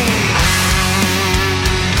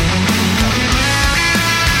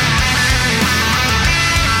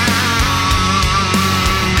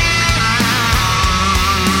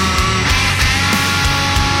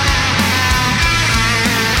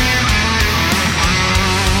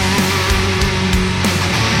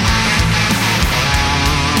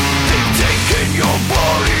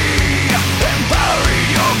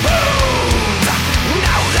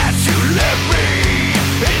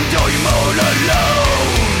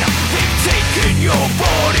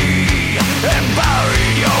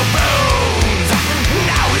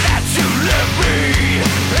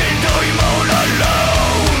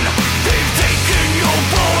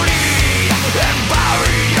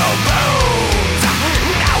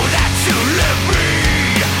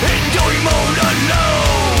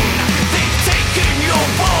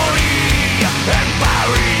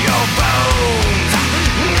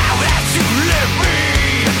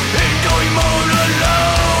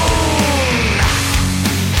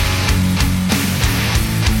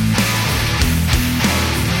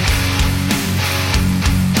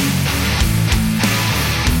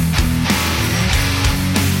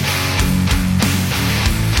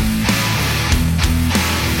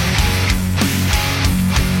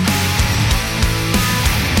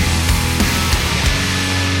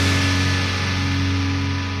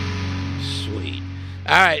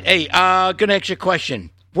 All right. Hey, gonna ask you a question.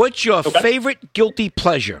 What's your favorite guilty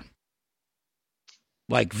pleasure?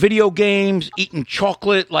 Like video games, eating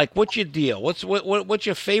chocolate. Like, what's your deal? What's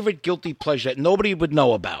your favorite guilty pleasure that nobody would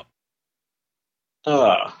know about?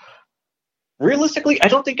 Realistically, I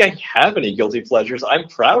don't think I have any guilty pleasures. I'm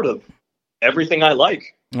proud of everything I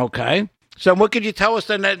like. Okay. So what could you tell us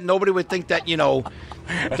then that nobody would think that,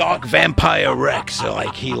 Dark Vampire Rex,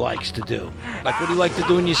 like he likes to do? Like, what do you like to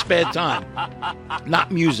do in your spare time?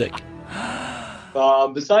 Not music.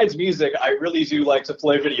 Besides music, I really do like to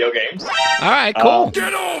play video games. All right, cool.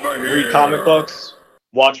 Get over here! Read comic books,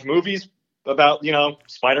 watch movies about,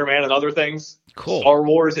 Spider-Man and other things. Cool. Star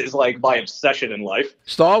Wars is like my obsession in life.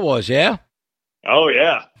 Star Wars, yeah? Oh,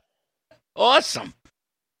 yeah. Awesome.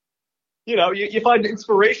 You find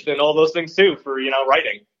inspiration in all those things, too, for,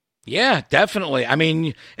 writing. Yeah, definitely. I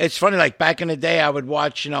mean, it's funny, like, back in the day, I would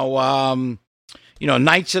watch,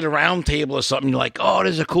 Knights at the Round Table or something. You're like, oh,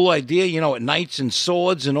 there's a cool idea, at Knights and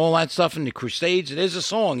Swords and all that stuff in the Crusades. It is a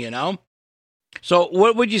song, So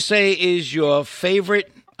what would you say is your favorite,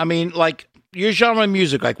 your genre of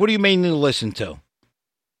music? Like, what do you mainly listen to?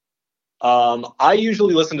 I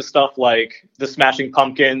usually listen to stuff like The Smashing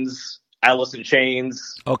Pumpkins, Alice in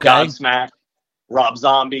Chains, Godsmack, Rob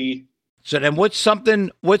Zombie. So then what's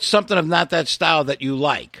something of Not That Style that you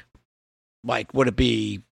like? Like, would it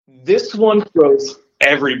be... This one throws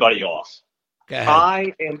everybody off. Go ahead.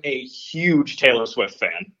 I am a huge Taylor Swift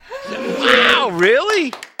fan. Wow,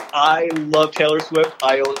 really? I love Taylor Swift.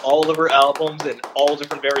 I own all of her albums and all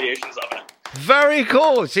different variations of it. Very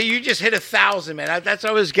cool. See, you just hit 1,000, man. That's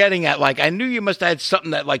what I was getting at. Like, I knew you must have had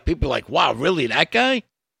something that, like, people are like, wow, really, that guy?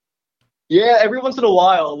 Yeah, every once in a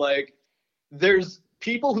while, like, there's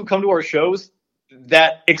people who come to our shows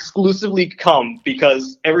that exclusively come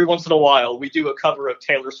because every once in a while we do a cover of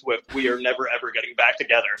Taylor Swift. We are never, ever getting back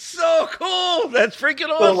together. So cool. That's freaking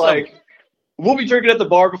awesome. So, like, we'll be drinking at the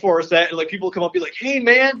bar before our set, and, like, people come up and be like, hey,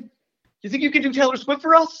 man, you think you can do Taylor Swift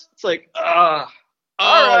for us? It's like, all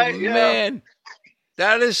right, man.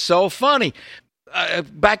 That is so funny.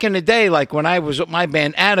 Back in the day, like, when I was with my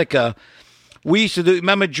band Attica, we used to do,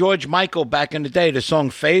 remember George Michael back in the day, the song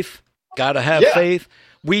Faith? Gotta Have Faith.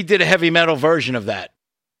 We did a heavy metal version of that.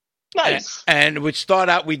 Nice. And we'd start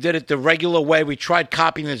out, we did it the regular way. We tried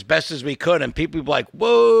copying as best as we could, and people would be like,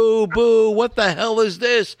 whoa, boo, what the hell is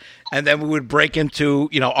this? And then we would break into,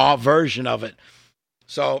 our version of it.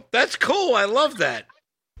 So that's cool. I love that.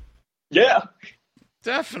 Yeah.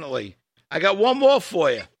 Definitely. I got one more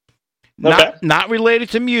for you. Okay. Not related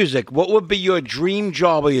to music. What would be your dream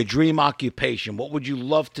job or your dream occupation? What would you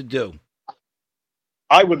love to do?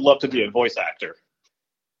 I would love to be a voice actor.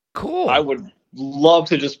 Cool. I would love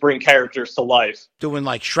to just bring characters to life. Doing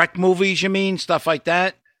like Shrek movies, you mean? Stuff like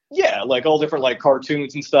that? Yeah, like all different like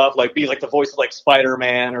cartoons and stuff. Like be like the voice of like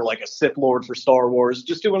Spider-Man or like a Sith Lord for Star Wars.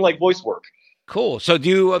 Just doing like voice work. Cool. So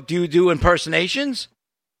do you do impersonations?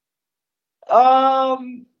 Not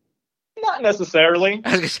Not necessarily.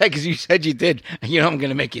 I was gonna say, because you said you did. You know, I'm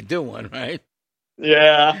gonna make you do one, right?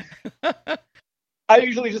 Yeah. I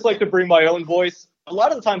usually just like to bring my own voice. A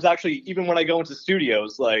lot of the times, actually, even when I go into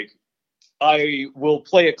studios, like, I will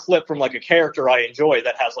play a clip from like a character I enjoy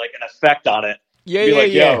that has like an effect on it. Yeah, Be yeah,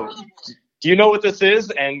 like, yeah. Yo, do you know what this is?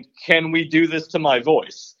 And can we do this to my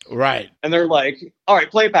voice? Right. And they're like, all right,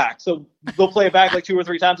 play it back. So they'll play it back like 2 or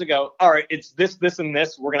 3 times and go, all right, it's this, this, and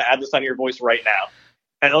this. We're going to add this on your voice right now.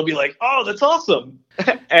 And they'll be like, oh, that's awesome.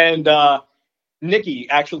 And Nikki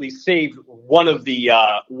actually saved one of the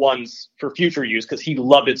ones for future use because he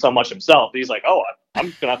loved it so much himself. He's like, oh, I'm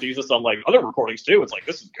going to have to use this on like other recordings too. It's like,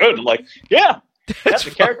 this is good. I'm like, yeah. That's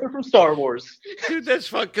a character from Star Wars. Dude, that's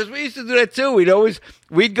fun, because we used to do that too.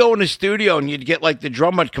 We'd go in the studio and you'd get like the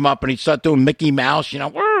drummer to come up and he'd start doing Mickey Mouse, you know,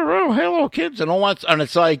 hello kids, and all that. And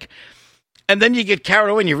it's like, and then you get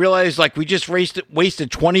carried away and you realize like we just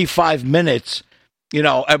wasted 25 minutes, you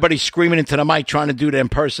know, everybody screaming into the mic trying to do the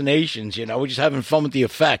impersonations, you know, we're just having fun with the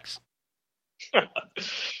effects.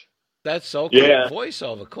 That's so cool. Yeah.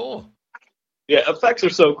 Voiceover, cool. Yeah, effects are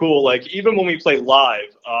so cool. Like, even when we play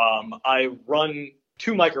live, I run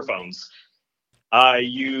 2 microphones. I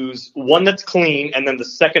use one that's clean, and then the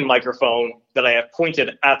second microphone that I have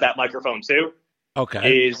pointed at that microphone too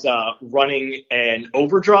is running an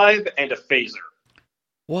overdrive and a phaser.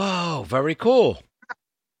 Whoa, very cool.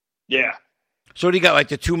 Yeah. So what do you got, like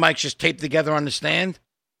the 2 mics just taped together on the stand?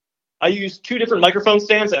 I use 2 different microphone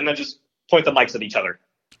stands and then just point the mics at each other.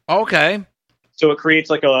 Okay. So it creates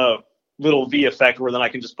like a little V effect where then I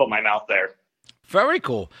can just put my mouth there. Very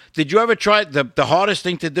cool. Did you ever try the hardest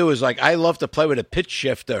thing to do is like I love to play with a pitch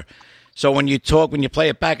shifter. So when you play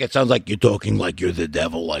it back, it sounds like you're talking like you're the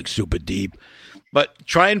devil, like super deep. But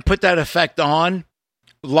try and put that effect on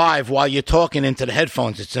live while you're talking into the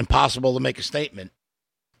headphones. It's impossible to make a statement.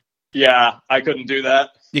 Yeah, I couldn't do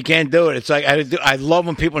that. You can't do it. It's like I love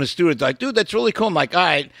when people in the studio are like, dude, that's really cool. I'm like, all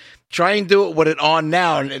right, try and do it with it on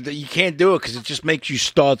now. And you can't do it because it just makes you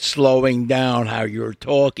start slowing down how you're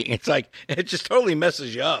talking. It's like, it just totally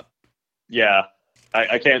messes you up. Yeah,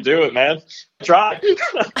 I can't do it, man. Try.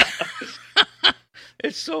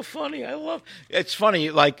 It's so funny. It's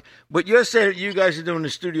funny. Like what you're saying, you guys are doing in the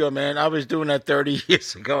studio, man. I was doing that 30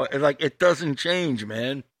 years ago. It's like, it doesn't change,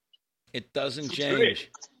 man. It doesn't change. Great.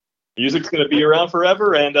 Music's going to be around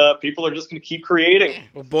forever, and people are just going to keep creating.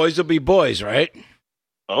 Well, boys will be boys, right?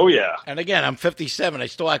 Oh, yeah. And again, I'm 57. I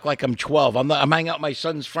still act like I'm 12. I'm hanging out with my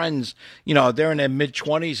son's friends. You know, they're in their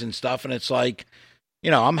mid-20s and stuff, and it's like,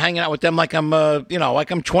 you know, I'm hanging out with them like I'm, like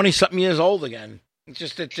I'm 20-something years old again. It's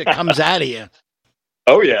just, it comes out of you.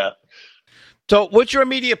 Oh, yeah. So what's your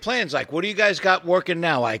immediate plans like? What do you guys got working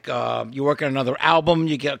now? Like, you working on another album?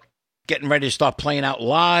 You getting ready to start playing out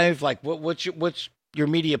live? Like, what's your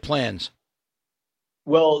immediate plans?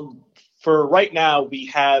 Well, for right now, we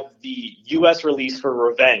have the U.S. release for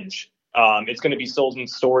Revenge. It's going to be sold in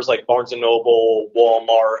stores like Barnes & Noble,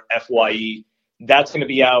 Walmart, FYE. That's going to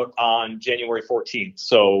be out on January 14th.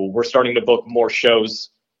 So we're starting to book more shows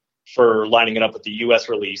for lining it up with the U.S.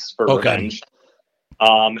 release for Revenge.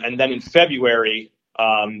 And then in February,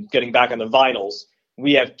 getting back on the vinyls,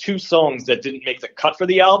 we have 2 songs that didn't make the cut for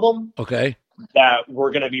the album. Okay. That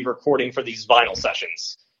we're going to be recording for these vinyl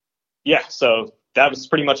sessions. Yeah, so that was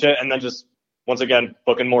pretty much it. And then just, once again,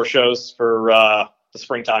 booking more shows for the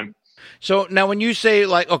springtime. So now when you say,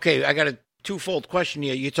 like, okay, I got a twofold question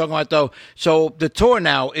here. You're talking about, though, so the tour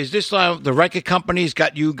now, is this the record companies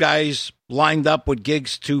got you guys lined up with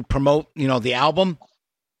gigs to promote, you know, the album?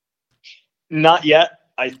 Not yet.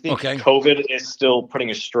 I think COVID is still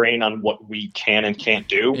putting a strain on what we can and can't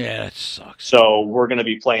do. Yeah, that sucks. So we're going to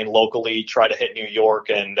be playing locally, try to hit New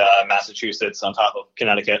York and Massachusetts on top of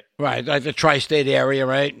Connecticut. Right, like the tri-state area,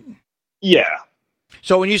 right? Yeah.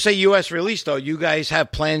 So when you say U.S. release, though, you guys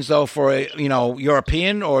have plans, though, for a, you know,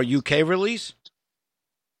 European or UK release?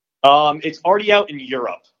 It's already out in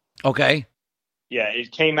Europe. Okay. Yeah,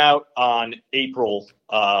 it came out on April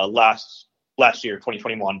last year,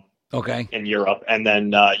 2021. Okay. In Europe, and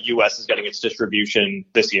then U.S. is getting its distribution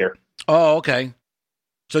this year. Oh, okay.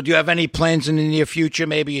 So do you have any plans in the near future?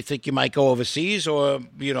 Maybe you think you might go overseas, or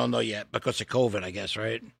you don't know yet because of COVID, I guess,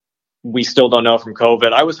 right? We still don't know from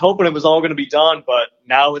COVID. I was hoping it was all going to be done, but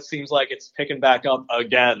now it seems like it's picking back up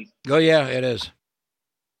again. Oh, yeah, it is.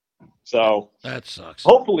 So that sucks.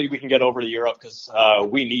 Hopefully we can get over to Europe because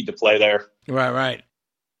we need to play there. Right.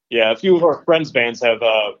 Yeah, a few of our friends' bands have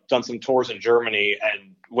done some tours in Germany,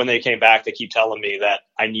 and when they came back, they keep telling me that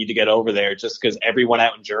I need to get over there just because everyone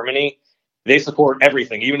out in Germany, they support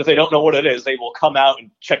everything. Even if they don't know what it is, they will come out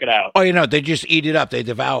and check it out. Oh, you know, they just eat it up. They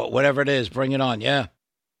devour it. Whatever it is, bring it on. Yeah.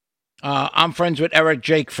 I'm friends with Eric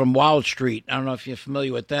Jake from Wild Street. I don't know if you're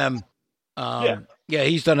familiar with them. Yeah,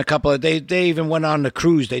 he's done a couple of. They even went on the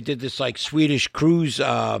cruise. They did this like Swedish cruise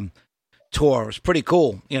tour. It was pretty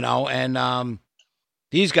cool, And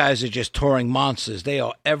these guys are just touring monsters. They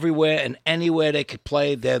are everywhere and anywhere they could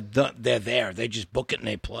play. They're there. They just book it and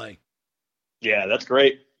they play. Yeah, that's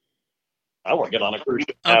great. I want to get on a cruise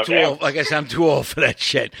ship. I'm too old. Like I said, I'm too old for that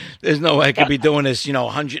shit. There's no way I could be doing this,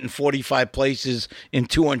 145 places in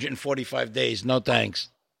 245 days. No thanks.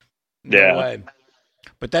 No way.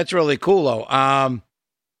 But that's really cool, though.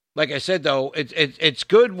 Like I said, though, it's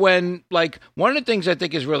good when, like, one of the things I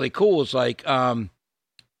think is really cool is, like,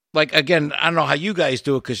 again, I don't know how you guys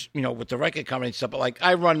do it because, with the record company and stuff, but, like,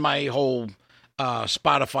 I run my whole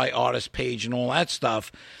Spotify artist page and all that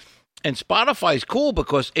stuff. And Spotify is cool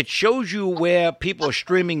because it shows you where people are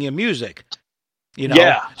streaming your music.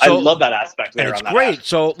 Yeah, so, I love that aspect there. And it's great. Aspect.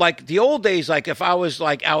 So, like, the old days, like, if I was,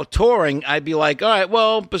 like, out touring, I'd be like, all right,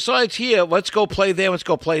 well, besides here, let's go play there, let's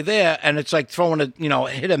go play there. And it's like throwing a,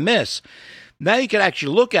 hit and miss. Now you can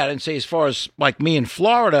actually look at it and say, as far as, like, me in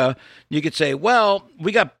Florida, you could say, well,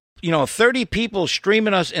 we got, 30 people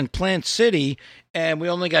streaming us in Plant City, and we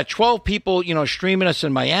only got 12 people, streaming us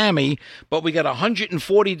in Miami, but we got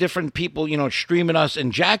 140 different people, streaming us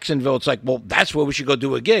in Jacksonville. It's like, well, that's where we should go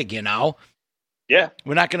do a gig, Yeah.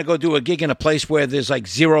 We're not going to go do a gig in a place where there's like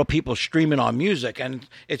 0 people streaming our music. And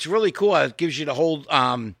it's really cool. It gives you the whole,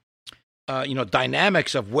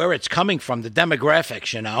 dynamics of where it's coming from, the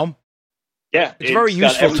demographics, Yeah. It's a very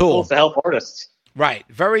useful tool to help artists. Right.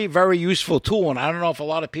 Very, very useful tool. And I don't know if a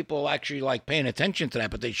lot of people are actually like paying attention to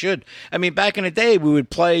that, but they should. I mean, back in the day, we would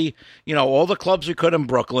play, all the clubs we could in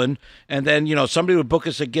Brooklyn. And then, somebody would book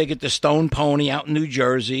us a gig at the Stone Pony out in New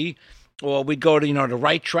Jersey. Or we'd go to, the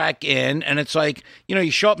Right Track Inn. And it's like,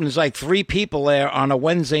 you show up and there's like 3 people there on a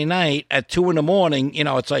Wednesday night at 2 in the morning.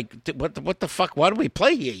 It's like, what the fuck? Why do we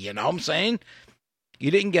play here? You know what I'm saying? You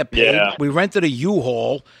didn't get paid. Yeah. We rented a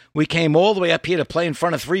U-Haul. We came all the way up here to play in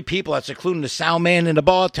front of 3 people. That's including the sound man and the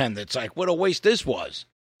bartender. It's like, what a waste this was.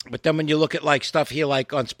 But then when you look at like stuff here,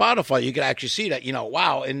 like on Spotify, you can actually see that,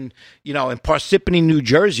 wow. And, in Parsippany, New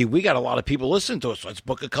Jersey, we got a lot of people listening to us. So let's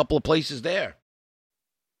book a couple of places there.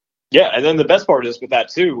 Yeah. And then the best part is with that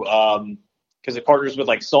too, because it partners with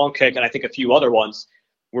like Songkick and I think a few other ones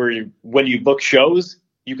where when you book shows,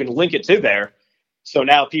 you can link it to there. So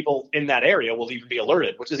now people in that area will even be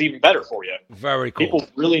alerted, which is even better for you. Very cool. People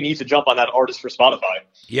really need to jump on that artist for Spotify.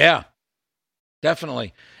 Yeah,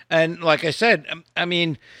 definitely. And like I said, I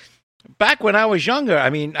mean, back when I was younger,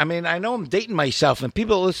 I mean, I know I'm dating myself, and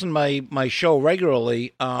people listen to my show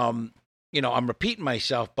regularly. I'm repeating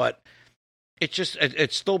myself, but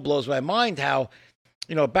it still blows my mind how,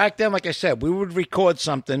 back then, like I said, we would record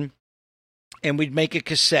something, and we'd make a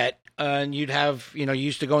cassette. And you'd have, you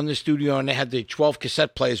used to go in the studio and they had the 12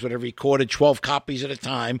 cassette players where they recorded 12 copies at a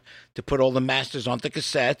time to put all the masters onto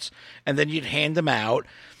cassettes. And then you'd hand them out.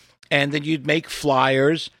 And then you'd make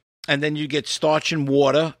flyers. And then you'd get starch and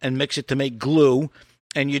water and mix it to make glue.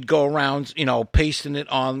 And you'd go around, pasting it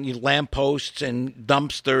on lampposts and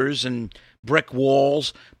dumpsters and brick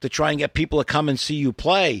walls to try and get people to come and see you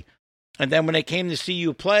play. And then when they came to see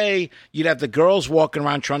you play, you'd have the girls walking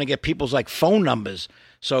around trying to get people's like phone numbers.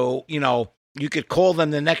 So, you could call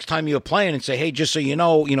them the next time you were playing and say, hey, just so you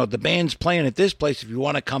know, the band's playing at this place if you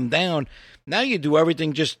want to come down. Now you do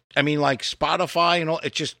everything like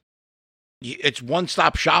Spotify, it's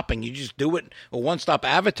one-stop shopping. You just do it, or one-stop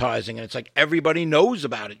advertising, and it's like everybody knows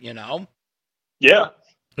about it, Yeah.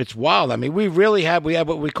 It's wild. I mean, we have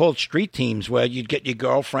what we call street teams where you'd get your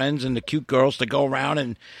girlfriends and the cute girls to go around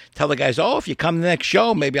and tell the guys, oh, if you come to the next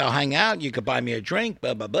show, maybe I'll hang out. You could buy me a drink,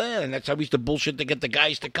 blah, blah, blah. And that's how we used to bullshit to get the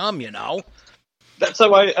guys to come, That's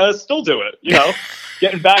how I still do it,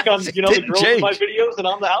 Getting back on, the girls in my videos and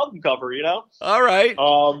on the album cover, All right.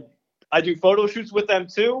 I do photo shoots with them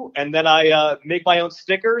too. And then I make my own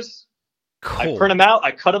stickers. Cool. I print them out.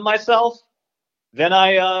 I cut them myself. Then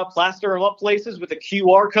I plaster them up places with a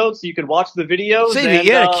QR code so you can watch the videos.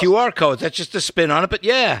 QR codes. That's just a spin on it, but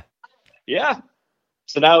yeah. Yeah.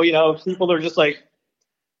 So now, people are just like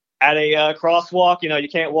at a crosswalk, you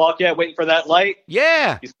can't walk yet, waiting for that light.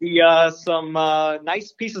 Yeah. You see some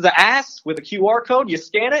nice pieces of ass with a QR code. You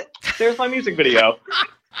scan it. There's my music video.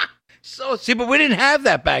 But we didn't have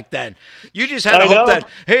that back then. You just had to hope that,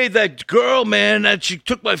 hey, that girl, man, that she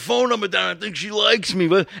took my phone number down. I think she likes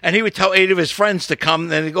me. And he would tell 8 of his friends to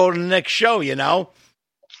come and go to the next show,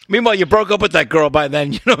 Meanwhile, you broke up with that girl by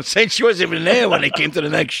then, saying she wasn't even there when they came to the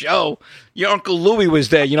next show. Your Uncle Louie was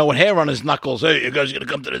there, with hair on his knuckles. Hey, you guys going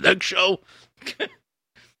to come to the next show?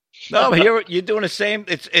 No, you're doing the same.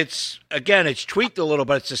 It's again, it's tweaked a little,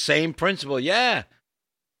 but it's the same principle. Yeah.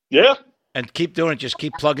 Yeah. And keep doing it. Just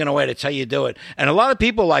keep plugging away. That's how you do it. And a lot of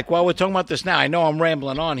people while we're talking about this now, I know I'm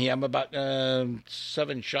rambling on here. I'm about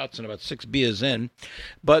 7 shots and about 6 beers in.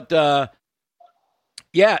 But,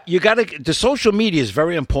 yeah, the social media is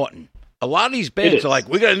very important. A lot of these bands are like,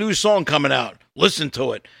 we got a new song coming out. Listen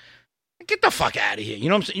to it. Get the fuck out of here. You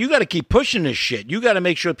know what I'm saying? You got to keep pushing this shit. You got to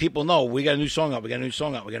make sure people know we got a new song out. We got a new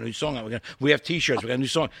song out. We got a new song out. We have T-shirts. We got a new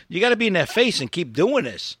song. You got to be in their face and keep doing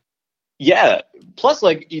this. Yeah. Plus,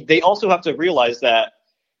 like, they also have to realize that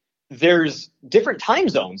there's different time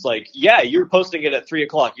zones. Like, yeah, you're posting it at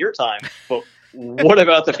 3:00 your time, but what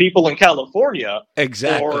about the people in California?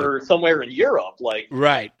 Exactly. Or somewhere in Europe? Like,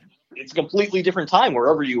 right. It's a completely different time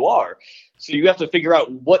wherever you are. So you have to figure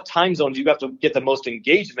out what time zones you have to get the most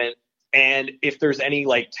engagement, and if there's any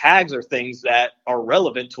like tags or things that are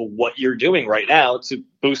relevant to what you're doing right now to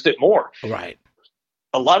boost it more. Right.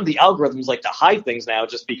 A lot of the algorithms like to hide things now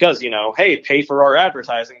just because, hey, pay for our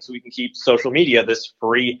advertising so we can keep social media, this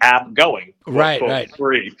free app going. Right.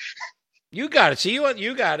 Free. You got it. See,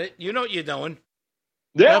 you got it. You know what you're doing.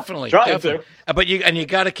 Yeah, definitely. To. But you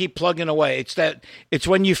got to keep plugging away. It's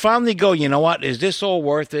when you finally go, you know what? Is this all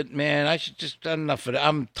worth it, man? I should just done enough of it.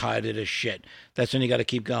 I'm tired of this shit. That's when you got to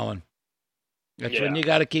keep going. That's when you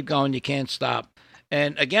got to keep going. You can't stop.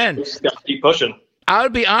 And again, just got to keep pushing. I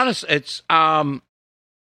would be honest. It's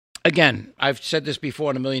again, I've said this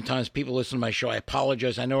before and a million times. People listen to my show. I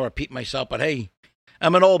apologize. I know I repeat myself, but hey,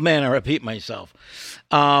 I'm an old man. I repeat myself.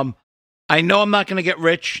 I know I'm not going to get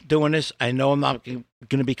rich doing this. I know I'm not going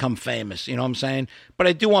to become famous. You know what I'm saying? But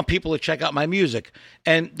I do want people to check out my music.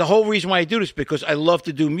 And the whole reason why I do this is because I love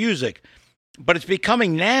to do music. But it's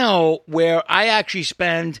becoming now where I actually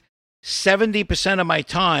spend 70% of my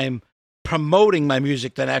time promoting my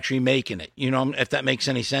music than actually making it. You know, if that makes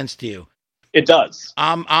any sense to you. It does.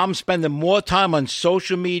 I'm spending more time on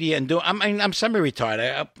social media and I'm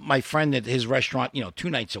semi-retired. My friend at his restaurant, 2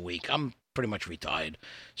 nights a week. I'm pretty much retired.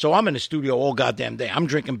 So I'm in the studio all goddamn day. I'm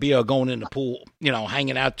drinking beer, going in the pool,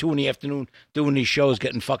 hanging out 2 p.m, doing these shows,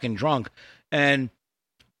 getting fucking drunk.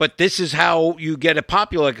 But this is how you get it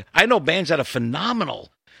popular. I know bands that are phenomenal,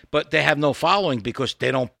 but they have no following because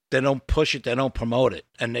they don't push it, they don't promote it.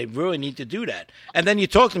 And they really need to do that. And then you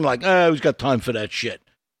talk to them like, who's got time for that shit?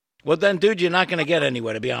 Well, then, dude, you're not going to get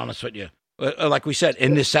anywhere, to be honest with you. Like we said,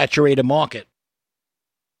 in this saturated market.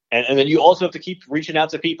 And then you also have to keep reaching out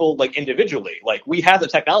to people like individually. Like we have the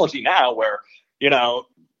technology now where,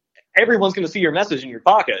 everyone's going to see your message in your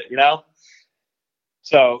pocket,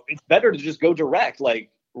 So it's better to just go direct,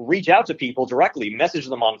 like reach out to people directly, message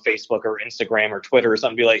them on Facebook or Instagram or Twitter or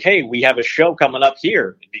something. Be like, hey, we have a show coming up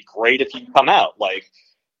here. It'd be great if you come out. Like,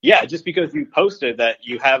 yeah, just because you posted that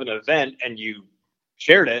you have an event and you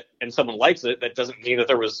shared it and someone likes it, that doesn't mean that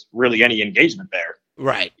there was really any engagement there.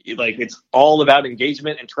 Right. Like it's all about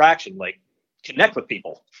engagement and traction, like connect with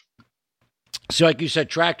people. So like you said,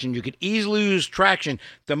 traction, you could easily lose traction.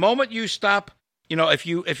 The moment you stop, if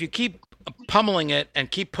you keep pummeling it and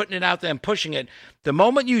keep putting it out there and pushing it, the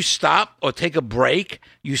moment you stop or take a break,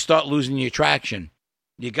 you start losing your traction.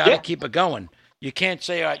 You got to keep it going. You can't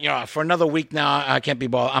say, for another week now, I can't be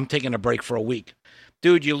bothered. I'm taking a break for a week.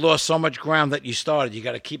 Dude, you lost so much ground that you started. You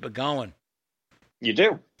got to keep it going. You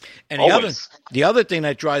do. And the other thing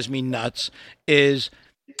that drives me nuts is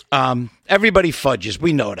everybody fudges.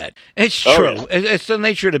 We know that. It's true. Yeah. It's the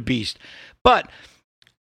nature of the beast. But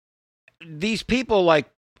these people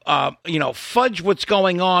fudge what's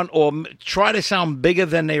going on or try to sound bigger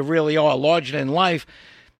than they really are, larger than life.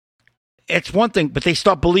 It's one thing, but they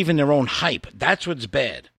start believing their own hype. That's what's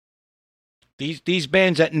bad. These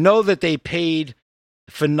bands that know that they paid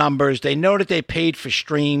for numbers, they know that they paid for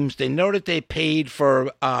streams, they know that they paid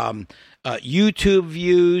for YouTube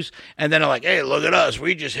views, and then they're like, hey, look at us,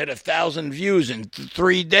 we just hit 1,000 views in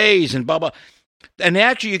 3 days and blah blah. And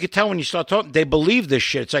actually, you could tell when you start talking, they believe this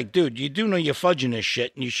shit. It's like, dude, you do know you're fudging this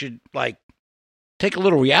shit, and you should take a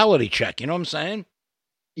little reality check. You know what I'm saying?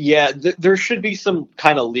 Yeah, there should be some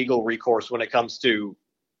kind of legal recourse when it comes to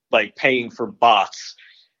paying for bots,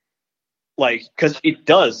 because it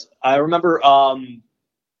does. I remember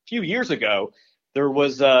few years ago, there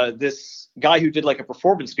was this guy who did a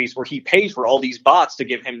performance piece where he paid for all these bots to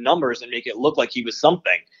give him numbers and make it look like he was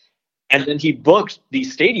something. And then he booked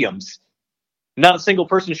these stadiums. Not a single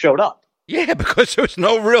person showed up. Yeah, because there was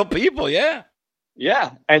no real people. Yeah.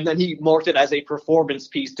 Yeah. And then he marked it as a performance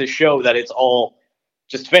piece to show that it's all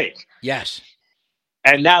just fake. Yes.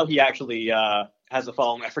 And now he actually has a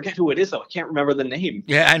following. I forget who it is, though. I can't remember the name.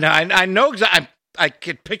 Yeah, I know exactly. I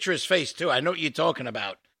could picture his face, too. I know what you're talking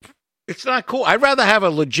about. It's not cool. I'd rather have a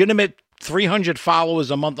legitimate 300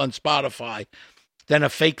 followers a month on Spotify than a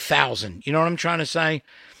fake 1,000. You know what I'm trying to say?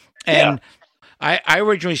 And I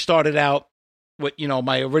originally started out with,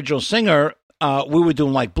 my original singer. We were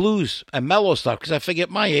doing like blues and mellow stuff because I figured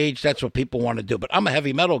at my age, that's what people want to do. But I'm a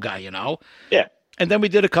heavy metal guy, Yeah. And then we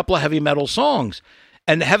did a couple of heavy metal songs.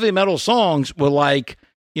 And the heavy metal songs were like,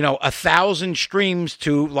 1,000 streams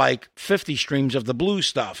to like 50 streams of the blues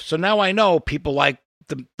stuff. So now I know people like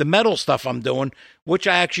the metal stuff I'm doing, which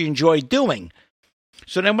I actually enjoy doing.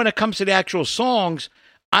 So then when it comes to the actual songs,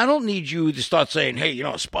 I don't need you to start saying, hey,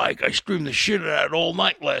 Spike, I streamed the shit out of it all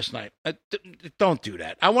night last night. Don't do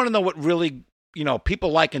that. I want to know what really,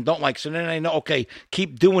 people like and don't like. So then I know, okay,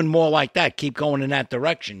 keep doing more like that. Keep going in that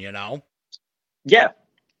direction, Yeah.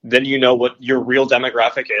 Then you know what your real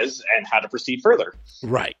demographic is and how to proceed further.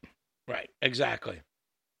 Right. Exactly.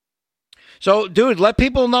 So, dude, let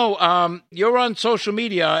people know, you're on social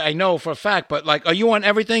media, I know for a fact, but like, are you on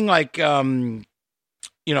everything? Like, are you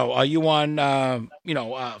on,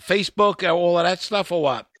 Facebook, all of that stuff or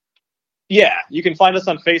what? Yeah, you can find us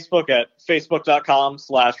on Facebook at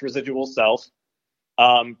facebook.com/residualself.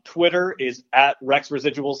 Twitter is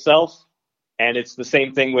 @RexResidualSelf. And it's the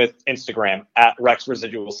same thing with Instagram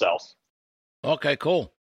 @RexResidualSelf. Okay,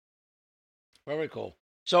 cool. Very cool.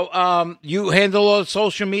 So, you handle all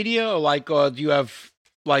social media, or do you have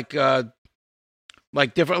like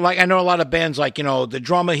different? Like I know a lot of bands, like the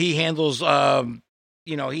drummer, he handles he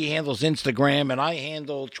handles Instagram, and I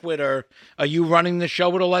handle Twitter. Are you running the show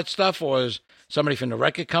with all that stuff, or is somebody from the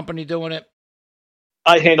record company doing it?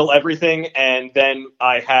 I handle everything, and then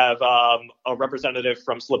I have a representative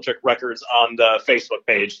from Slipchick Records on the Facebook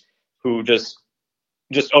page who just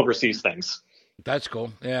oversees things. That's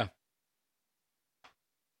cool, yeah.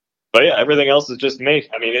 But yeah, everything else is just me.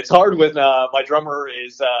 I mean, it's hard with my drummer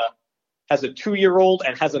has a 2-year-old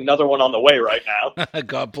and has another one on the way right now.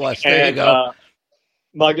 God bless. There you go.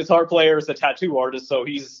 My guitar player is a tattoo artist, so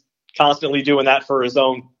he's constantly doing that for his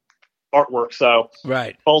own artwork, so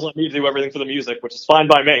right. Falls on me to do everything for the music, which is fine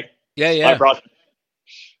by me. Yeah. My project.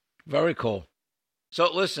 Very cool.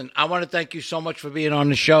 So listen, I want to thank you so much for being on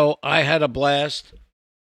the show. I had a blast,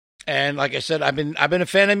 and like I said, I've been a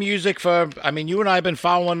fan of music you and I have been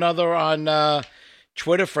following one another on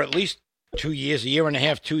Twitter for at least 2 years, a year and a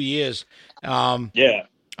half, 2 years. Yeah,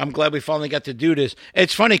 I'm glad we finally got to do this.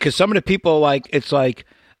 It's funny because some of the people it's like.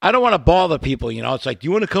 I don't want to bother people, It's like, do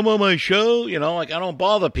you want to come on my show? I don't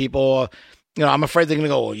bother people. I'm afraid they're going to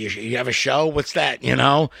go, well, you have a show? What's that?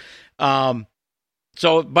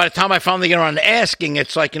 So by the time I finally get around to asking,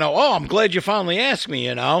 it's like, oh, I'm glad you finally asked me,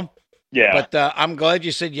 Yeah. But I'm glad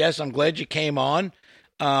you said yes. I'm glad you came on.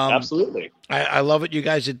 Absolutely. I love what you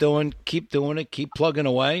guys are doing. Keep doing it. Keep plugging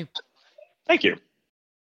away. Thank you.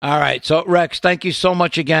 All right. So, Rex, thank you so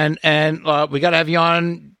much again. And we got to have you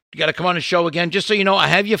on. You got to come on the show again. Just so you know, I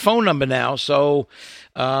have your phone number now. So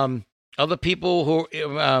other people who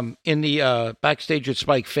in the Backstage with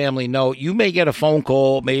Spike family know you may get a phone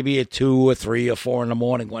call maybe at 2 or 3 or 4 in the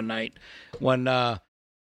morning one night when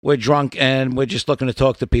we're drunk and we're just looking to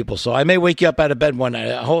talk to people. So I may wake you up out of bed one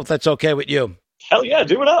night. I hope that's okay with you. Hell yeah,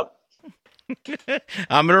 do it up.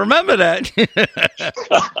 I'm going to remember that.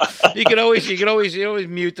 You can always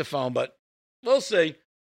mute the phone, but we'll see.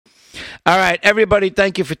 All right, everybody,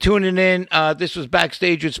 thank you for tuning in. This was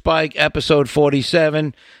Backstage with Spike, episode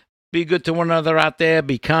 47. Be good to one another out there.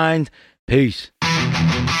 Be kind. Peace.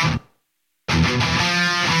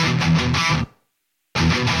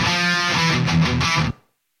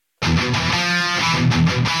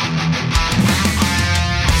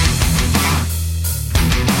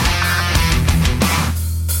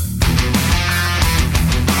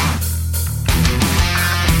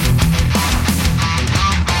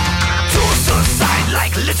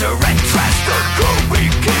 Litter and trash, the girl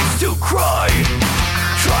begins to cry,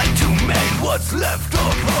 trying to mend what's left of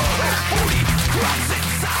her. 40 cracks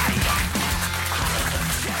inside.